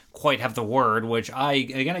quite have the word, which I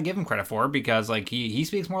give him credit for, because, like, he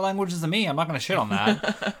speaks more languages than me, I'm not going to shit on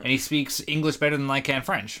that, and he speaks English better than I can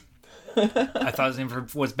French. I thought his name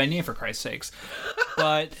was Beignet, for Christ's sakes.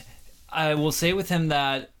 But I will say with him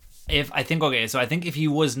that I think if he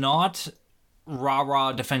was not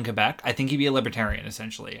rah-rah defend Quebec, I think he'd be a libertarian,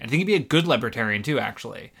 essentially. I think he'd be a good libertarian, too,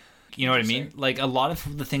 actually. You know what I mean? Like, a lot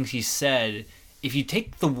of the things he said, if you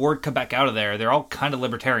take the word Quebec out of there, they're all kind of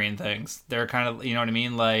libertarian things. They're kind of, you know what I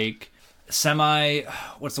mean? Like,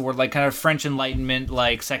 what's the word? Like, kind of French Enlightenment,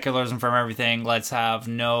 like, secularism from everything. Let's have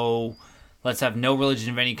no religion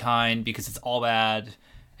of any kind because it's all bad,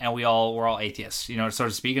 and we're all atheists, you know, so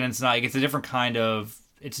to speak. And it's not like it's a different kind of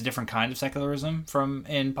secularism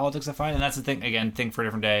in politics, I find, and that's the thing for a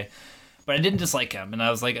different day. But I didn't dislike him, and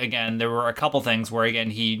I was like, again, there were a couple things where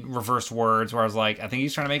again he reversed words where I was like, I think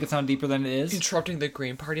he's trying to make it sound deeper than it is. Interrupting the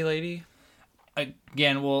Green Party lady.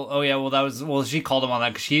 Again, she called him on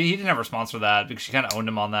that because he didn't have a response for that because she kind of owned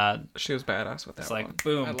him on that. She was badass with that. It's one. like,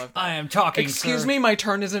 boom, I love that. I am talking. Excuse sir. me, my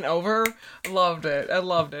turn isn't over. Loved it. I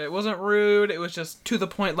loved it. It wasn't rude. It was just to the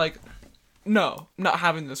point. Like, no, not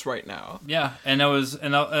having this right now. Yeah, that was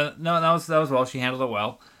well. She handled it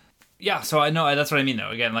well. Yeah, so I know that's what I mean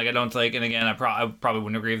though. Again, like I don't like, and again, I probably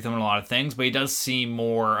wouldn't agree with him on a lot of things, but he does seem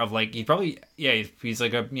more of like he probably he's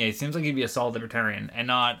like he seems like he'd be a solid libertarian and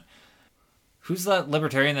not. Who's that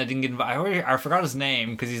libertarian that didn't get invited? I forgot his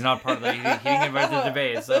name because he's not part of the. He didn't get invited to the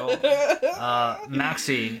debate. So,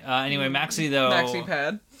 Maxi. Anyway, Maxi though. Maxi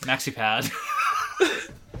Pad.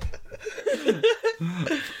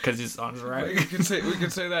 Because he's on his right. We could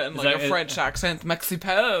say that in like a French accent, Maxi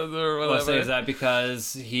Pad or whatever. Let's say is that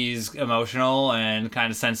because he's emotional and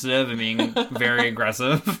kind of sensitive and being very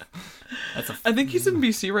aggressive. I think he's in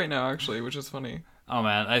BC right now, actually, which is funny. Oh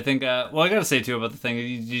man, I think. I gotta say too about the thing.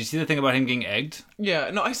 Did you see the thing about him getting egged? Yeah,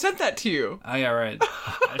 no, I sent that to you. Oh yeah, right.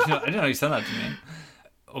 I didn't know you sent that to me.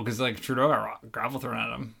 Oh, because like Trudeau got gravel thrown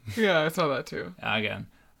at him. Yeah, I saw that too. Again,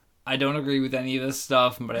 I don't agree with any of this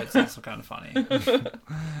stuff, but it's also kind of funny.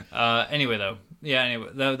 Anyway, though,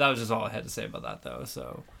 that was just all I had to say about that, though.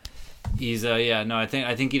 So he's I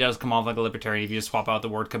think he does come off like a libertarian. If you just swap out the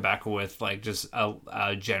word Quebec with like just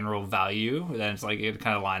a general value, then it's like it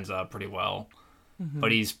kind of lines up pretty well. Mm-hmm.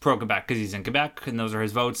 But he's pro Quebec because he's in Quebec and those are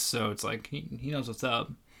his votes, so it's like he knows what's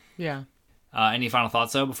up. Yeah. Any final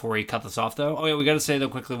thoughts though before we cut this off though? Oh yeah, we got to say though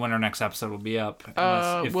quickly when our next episode will be up.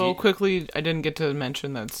 Quickly, I didn't get to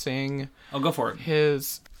mention that Singh. Oh, go for it.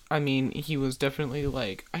 He was definitely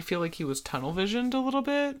like, I feel like he was tunnel visioned a little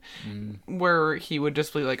bit, where he would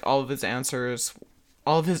just be like all of his answers,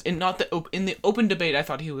 in the open debate. I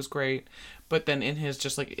thought he was great, but then in his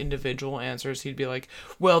just like individual answers, he'd be like,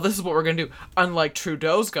 "Well, this is what we're gonna do." Unlike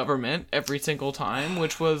Trudeau's government every single time,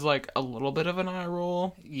 which was like a little bit of an eye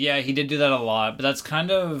roll. Yeah, he did do that a lot, but that's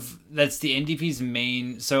the NDP's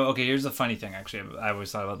main. So okay, here's the funny thing. Actually, I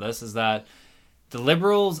always thought about this is that the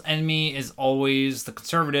Liberals' enemy is always the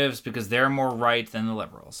Conservatives because they're more right than the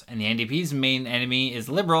Liberals, and the NDP's main enemy is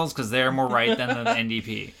Liberals because they're more right than the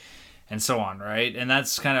NDP. And so on, right? And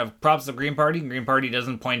that's kind of props to the Green Party. Green Party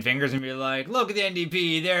doesn't point fingers and be like, look at the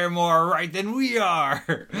NDP, they're more right than we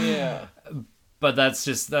are. Yeah. But that's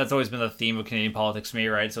always been the theme of Canadian politics to me,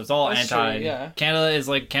 right? So it's all that's anti. true, yeah.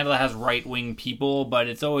 Canada has right-wing people, but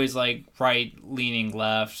it's always like right-leaning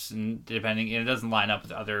lefts, and it doesn't line up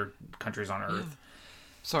with other countries on Earth. Yeah.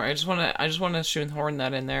 Sorry, I just want to shoehorn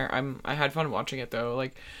that in there. I had fun watching it though.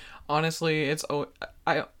 Like, honestly,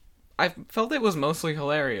 I felt it was mostly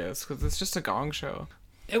hilarious because it's just a gong show.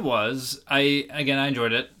 It was. I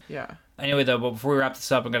enjoyed it. Yeah. Anyway, though, but before we wrap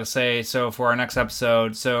this up, I'm going to say, so for our next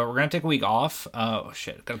episode, so we're going to take a week off. Oh,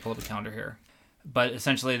 shit. Got to pull up the calendar here. But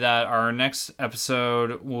essentially that our next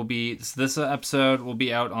episode will be, this episode will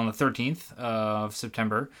be out on the 13th of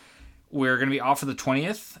September. We're going to be off for the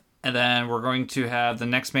 20th. And then we're going to have the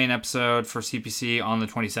next main episode for CPC on the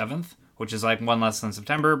 27th, which is like one less than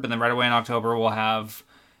September. But then right away in October, we'll have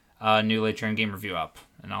new Late Train game review up,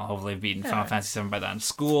 and I'll hopefully have beaten Final Fantasy VII by then.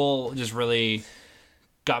 School just really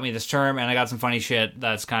got me this term, and I got some funny shit.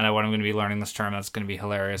 That's kind of what I'm going to be learning this term. That's going to be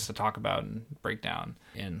hilarious to talk about and break down.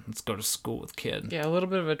 And let's go to school with kid. Yeah, a little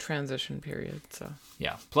bit of a transition period. So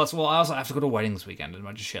yeah. Plus, well, I also have to go to weddings weekend and a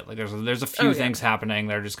bunch of shit. Like there's a few things happening.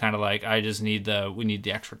 They're just kind of like we need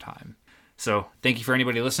the extra time. So thank you for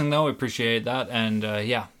anybody listening though. We appreciate that. And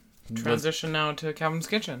transition now to Calvin's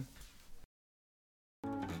Kitchen.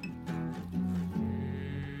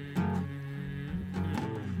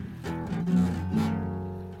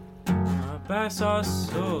 I saw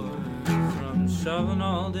sore from shoveling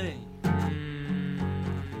all day.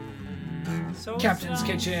 Captain's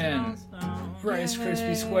Kitchen, Rice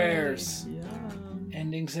Krispie Squares,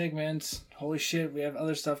 ending segments. Holy shit, we have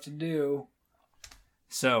other stuff to do.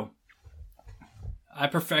 So, I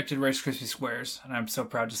perfected Rice Krispie Squares, and I'm so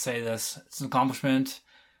proud to say this. It's an accomplishment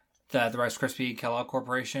that the Rice Krispie Kellogg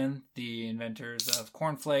Corporation, the inventors of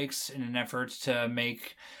Corn Flakes, in an effort to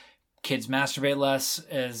make kids masturbate less,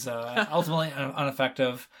 is ultimately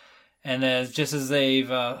ineffective. And just as they've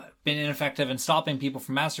been ineffective in stopping people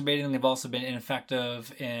from masturbating, they've also been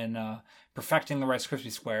ineffective in perfecting the Rice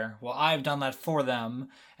Krispie Square. Well, I've done that for them.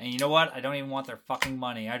 And you know what? I don't even want their fucking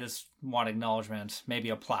money. I just want acknowledgement. Maybe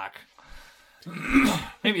a plaque.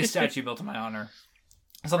 Maybe a statue built in my honor.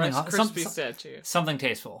 Rice Krispie statue. Something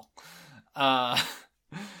tasteful.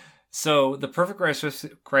 So the perfect Rice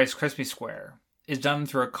Krispie Square is done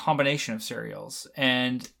through a combination of cereals,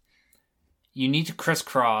 and you need to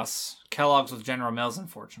crisscross Kellogg's with General Mills,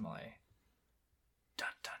 unfortunately. Dun,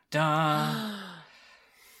 dun, dun.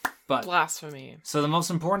 But Blasphemy. so the most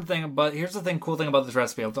important thing, but here's the cool thing about this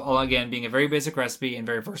recipe. All again being a very basic recipe and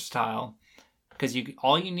very versatile, because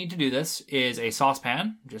all you need to do this is a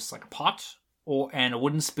saucepan, just like a pot, and a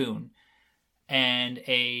wooden spoon, and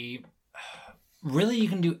really you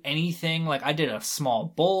can do anything. Like I did a small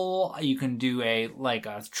bowl. You can do a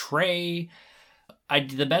tray.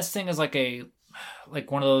 The best thing is like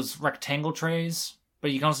one of those rectangle trays,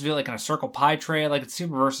 but you can also do it like in a circle pie tray. Like it's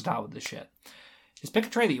super versatile with this shit. Just pick a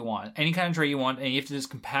tray that you want, any kind of tray you want, and you have to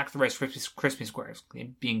just compact the Rice Krispie squares.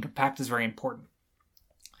 Being compact is very important.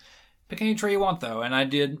 Pick any tray you want though, and I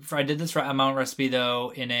did this amount recipe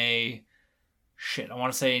though in I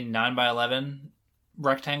want to say 9x11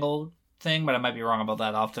 rectangle thing, but I might be wrong about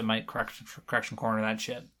that. I'll have to correction corner that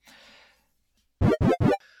shit.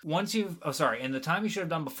 Once and the time you should have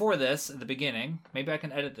done before this at the beginning, maybe I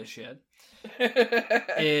can edit this shit,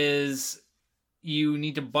 is you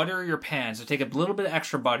need to butter your pan. So take a little bit of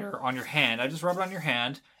extra butter on your hand. I just rub it on your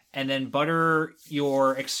hand, and then butter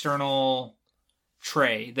your external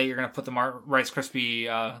tray that you're going to put the Rice Krispie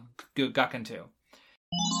guck into.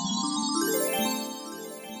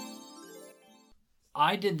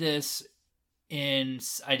 I did this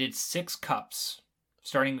I did 6 cups.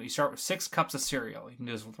 You start with 6 cups of cereal. You can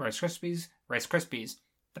do this with Rice Krispies.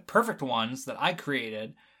 The perfect ones that I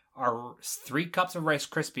created are 3 cups of Rice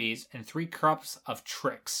Krispies and 3 cups of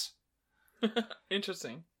Trix.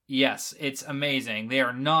 Interesting. Yes, it's amazing. They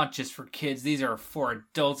are not just for kids. These are for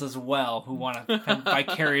adults as well who want to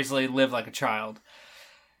vicariously live like a child.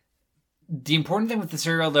 The important thing with the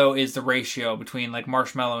cereal, though, is the ratio between like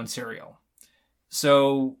marshmallow and cereal.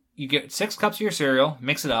 So you get 6 cups of your cereal,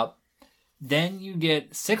 mix it up. Then you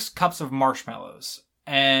get 6 cups of marshmallows.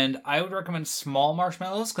 And I would recommend small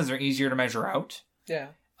marshmallows because they're easier to measure out. Yeah.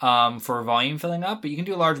 For volume filling up, but you can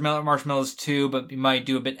do large marshmallows too, but you might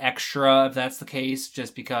do a bit extra if that's the case,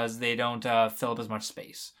 just because they don't fill up as much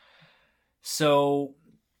space. So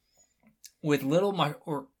with I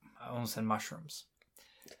almost said mushrooms.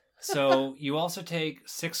 So you also take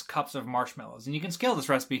 6 cups of marshmallows, and you can scale this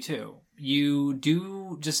recipe too. You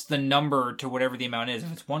do just the number to whatever the amount is.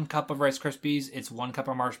 If it's 1 cup of Rice Krispies, it's 1 cup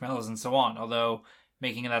of marshmallows, and so on. Although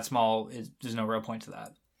making it that small, there's no real point to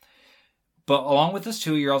that. But along with this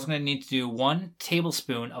too, you're also going to need to do 1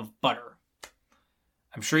 tablespoon of butter.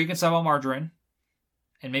 I'm sure you can sub out margarine,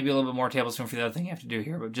 and maybe a little bit more tablespoon for the other thing you have to do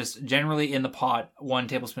here, but just generally in the pot, 1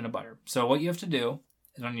 tablespoon of butter. So what you have to do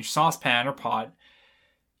is on your saucepan or pot,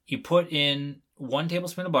 you put in 1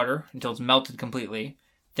 tablespoon of butter until it's melted completely,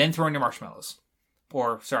 then throw in your marshmallows.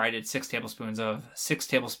 I did 6 tablespoons of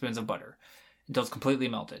butter until it's completely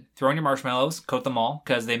melted. Throw in your marshmallows, coat them all,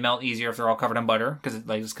 because they melt easier if they're all covered in butter, because it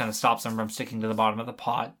just kind of stops them from sticking to the bottom of the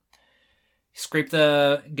pot. With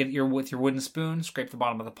your wooden spoon, scrape the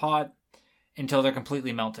bottom of the pot until they're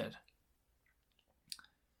completely melted.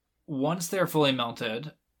 Once they're fully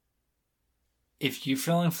melted, if you're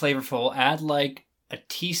feeling flavorful, add like a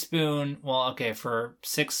teaspoon, for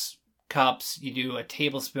 6 cups, you do a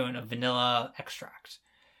tablespoon of vanilla extract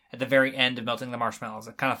at the very end of melting the marshmallows.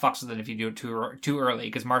 It kind of fucks with it if you do it too early,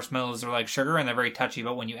 because marshmallows are like sugar and they're very touchy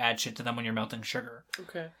about when you add shit to them when you're melting sugar.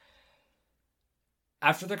 Okay.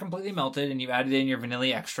 After they're completely melted and you've added in your vanilla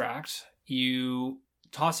extract, you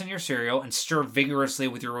toss in your cereal and stir vigorously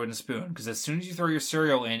with your wooden spoon, because as soon as you throw your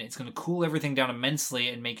cereal in, it's going to cool everything down immensely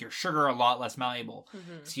and make your sugar a lot less malleable.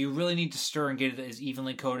 Mm-hmm. So you really need to stir and get it as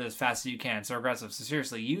evenly coated as fast as you can. So aggressive. So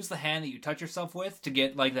seriously, use the hand that you touch yourself with to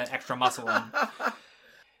get like that extra muscle in.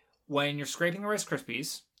 When you're scraping the Rice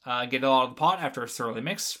Krispies, get it all out of the pot after it's thoroughly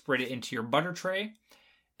mixed, spread it into your butter tray,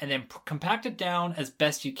 and then compact it down as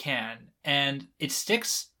best you can. And it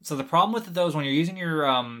sticks. So the problem with those, when you're using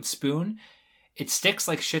your spoon, it sticks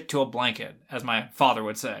like shit to a blanket, as my father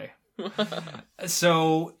would say.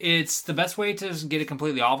 So it's the best way to get it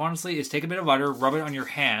completely off, honestly, is take a bit of butter, rub it on your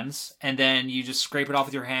hands, and then you just scrape it off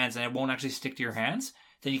with your hands, and it won't actually stick to your hands.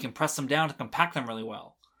 Then you can press them down to compact them really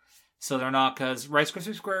well. So they're not, because Rice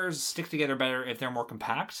Krispie squares stick together better if they're more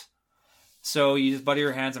compact. So you just butter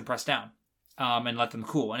your hands and press down, and let them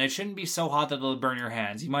cool. And it shouldn't be so hot that it'll burn your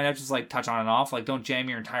hands. You might have to just like touch on and off. Like, don't jam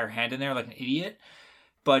your entire hand in there like an idiot.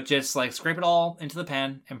 But just like scrape it all into the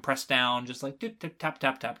pan and press down, just like tap,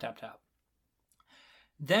 tap, tap, tap, tap.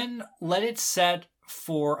 Then let it set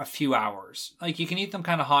for a few hours. Like, you can eat them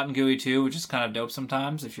kind of hot and gooey too, which is kind of dope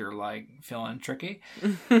sometimes if you're like feeling tricky.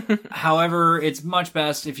 However, it's much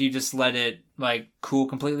best if you just let it like cool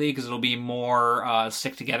completely, because it'll be more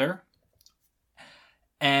stick together.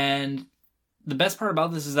 And the best part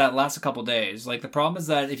about this is that it lasts a couple days. Like, the problem is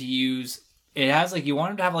that if you use, it has like, you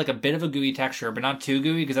want it to have like a bit of a gooey texture, but not too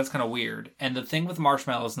gooey, because that's kind of weird. And the thing with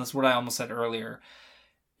marshmallows, and this is what I almost said earlier,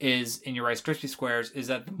 is in your Rice Krispie squares is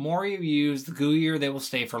that the more you use, the gooier they will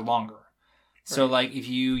stay for longer. So, like, if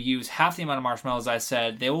you use half the amount of marshmallows, I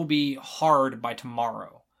said, they will be hard by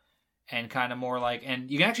tomorrow. And kind of more like...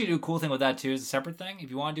 And you can actually do a cool thing with that, too, as a separate thing.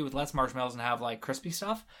 If you want to do with less marshmallows and have, like, crispy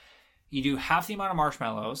stuff, you do half the amount of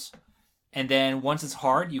marshmallows. And then once it's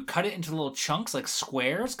hard, you cut it into little chunks, like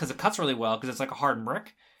squares, because it cuts really well, because it's like a hard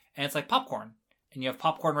brick. And it's like popcorn. And you have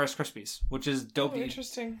popcorn Rice Krispies, which is dope. Oh,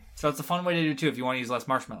 interesting. So it's a fun way to do, too, if you want to use less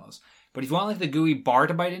marshmallows. But if you want like the gooey bar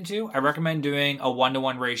to bite into, I recommend doing a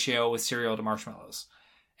 1-to-1 ratio with cereal to marshmallows.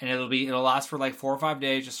 And it'll last for like 4 or 5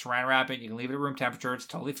 days. Just saran wrap it. You can leave it at room temperature. It's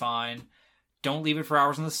totally fine. Don't leave it for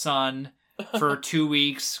hours in the sun for 2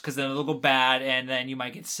 weeks, because then it'll go bad and then you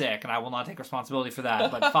might get sick. And I will not take responsibility for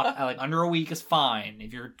that. But fuck, like under a week is fine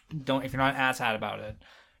if you're not an asshat about it.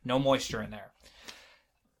 No moisture in there.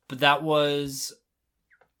 But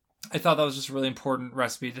I thought that was just a really important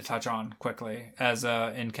recipe to touch on quickly as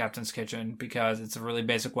in Captain's Kitchen, because it's a really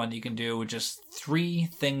basic one that you can do with just 3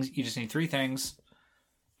 things. You just need 3 things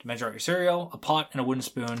to measure out your cereal: a pot and a wooden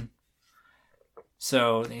spoon.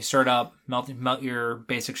 So then you stir it up, melt your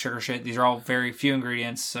basic sugar shit. These are all very few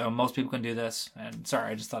ingredients, so most people can do this. And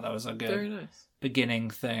sorry, I just thought that was a good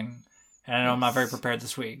beginning thing. And I know I'm not very prepared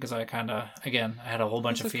this week because I had a whole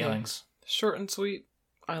bunch of feelings. Short and sweet.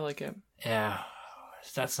 I like it. Yeah.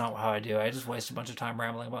 That's not how I do. I just waste a bunch of time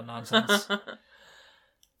rambling about nonsense.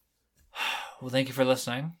 Well, thank you for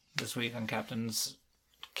listening this week on Captain's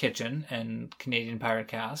Kitchen and Canadian Pirate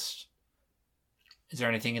Cast. Is there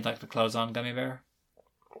anything you'd like to close on, Gummy Bear?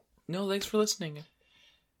 No, thanks for listening.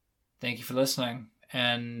 Thank you for listening.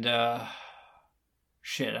 And,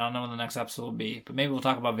 shit, I don't know when the next episode will be, but maybe we'll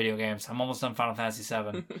talk about video games. I'm almost done Final Fantasy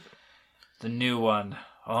VII. The new one.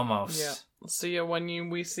 Almost. Yeah. We'll see you when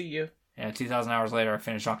we see you. Yeah, 2,000 hours later, I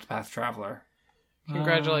finished Octopath Traveler.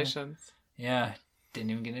 Congratulations. Yeah,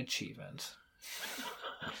 didn't even get an achievement.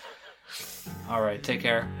 Alright, take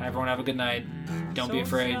care. Everyone have a good night. Don't be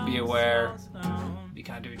afraid, be aware. Be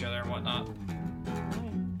kind to each other and whatnot.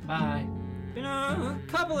 Bye. Been a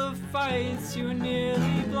couple of fights, you were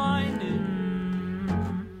nearly blinded.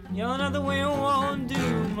 Yelling at the wheel won't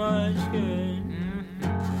do much good.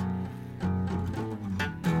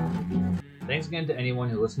 Thanks again to anyone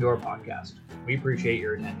who listened to our podcast. We appreciate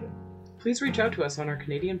your attention. Please reach out to us on our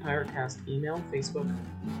Canadian Pirate Cast email, Facebook,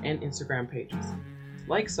 and Instagram pages.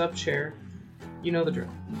 Like, sub, share. You know the drill.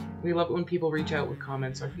 We love it when people reach out with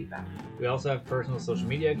comments or feedback. We also have personal social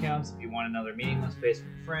media accounts if you want another meaningless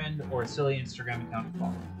Facebook friend or a silly Instagram account to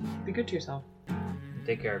follow. Be good to yourself. And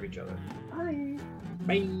take care of each other. Bye.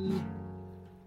 Bye.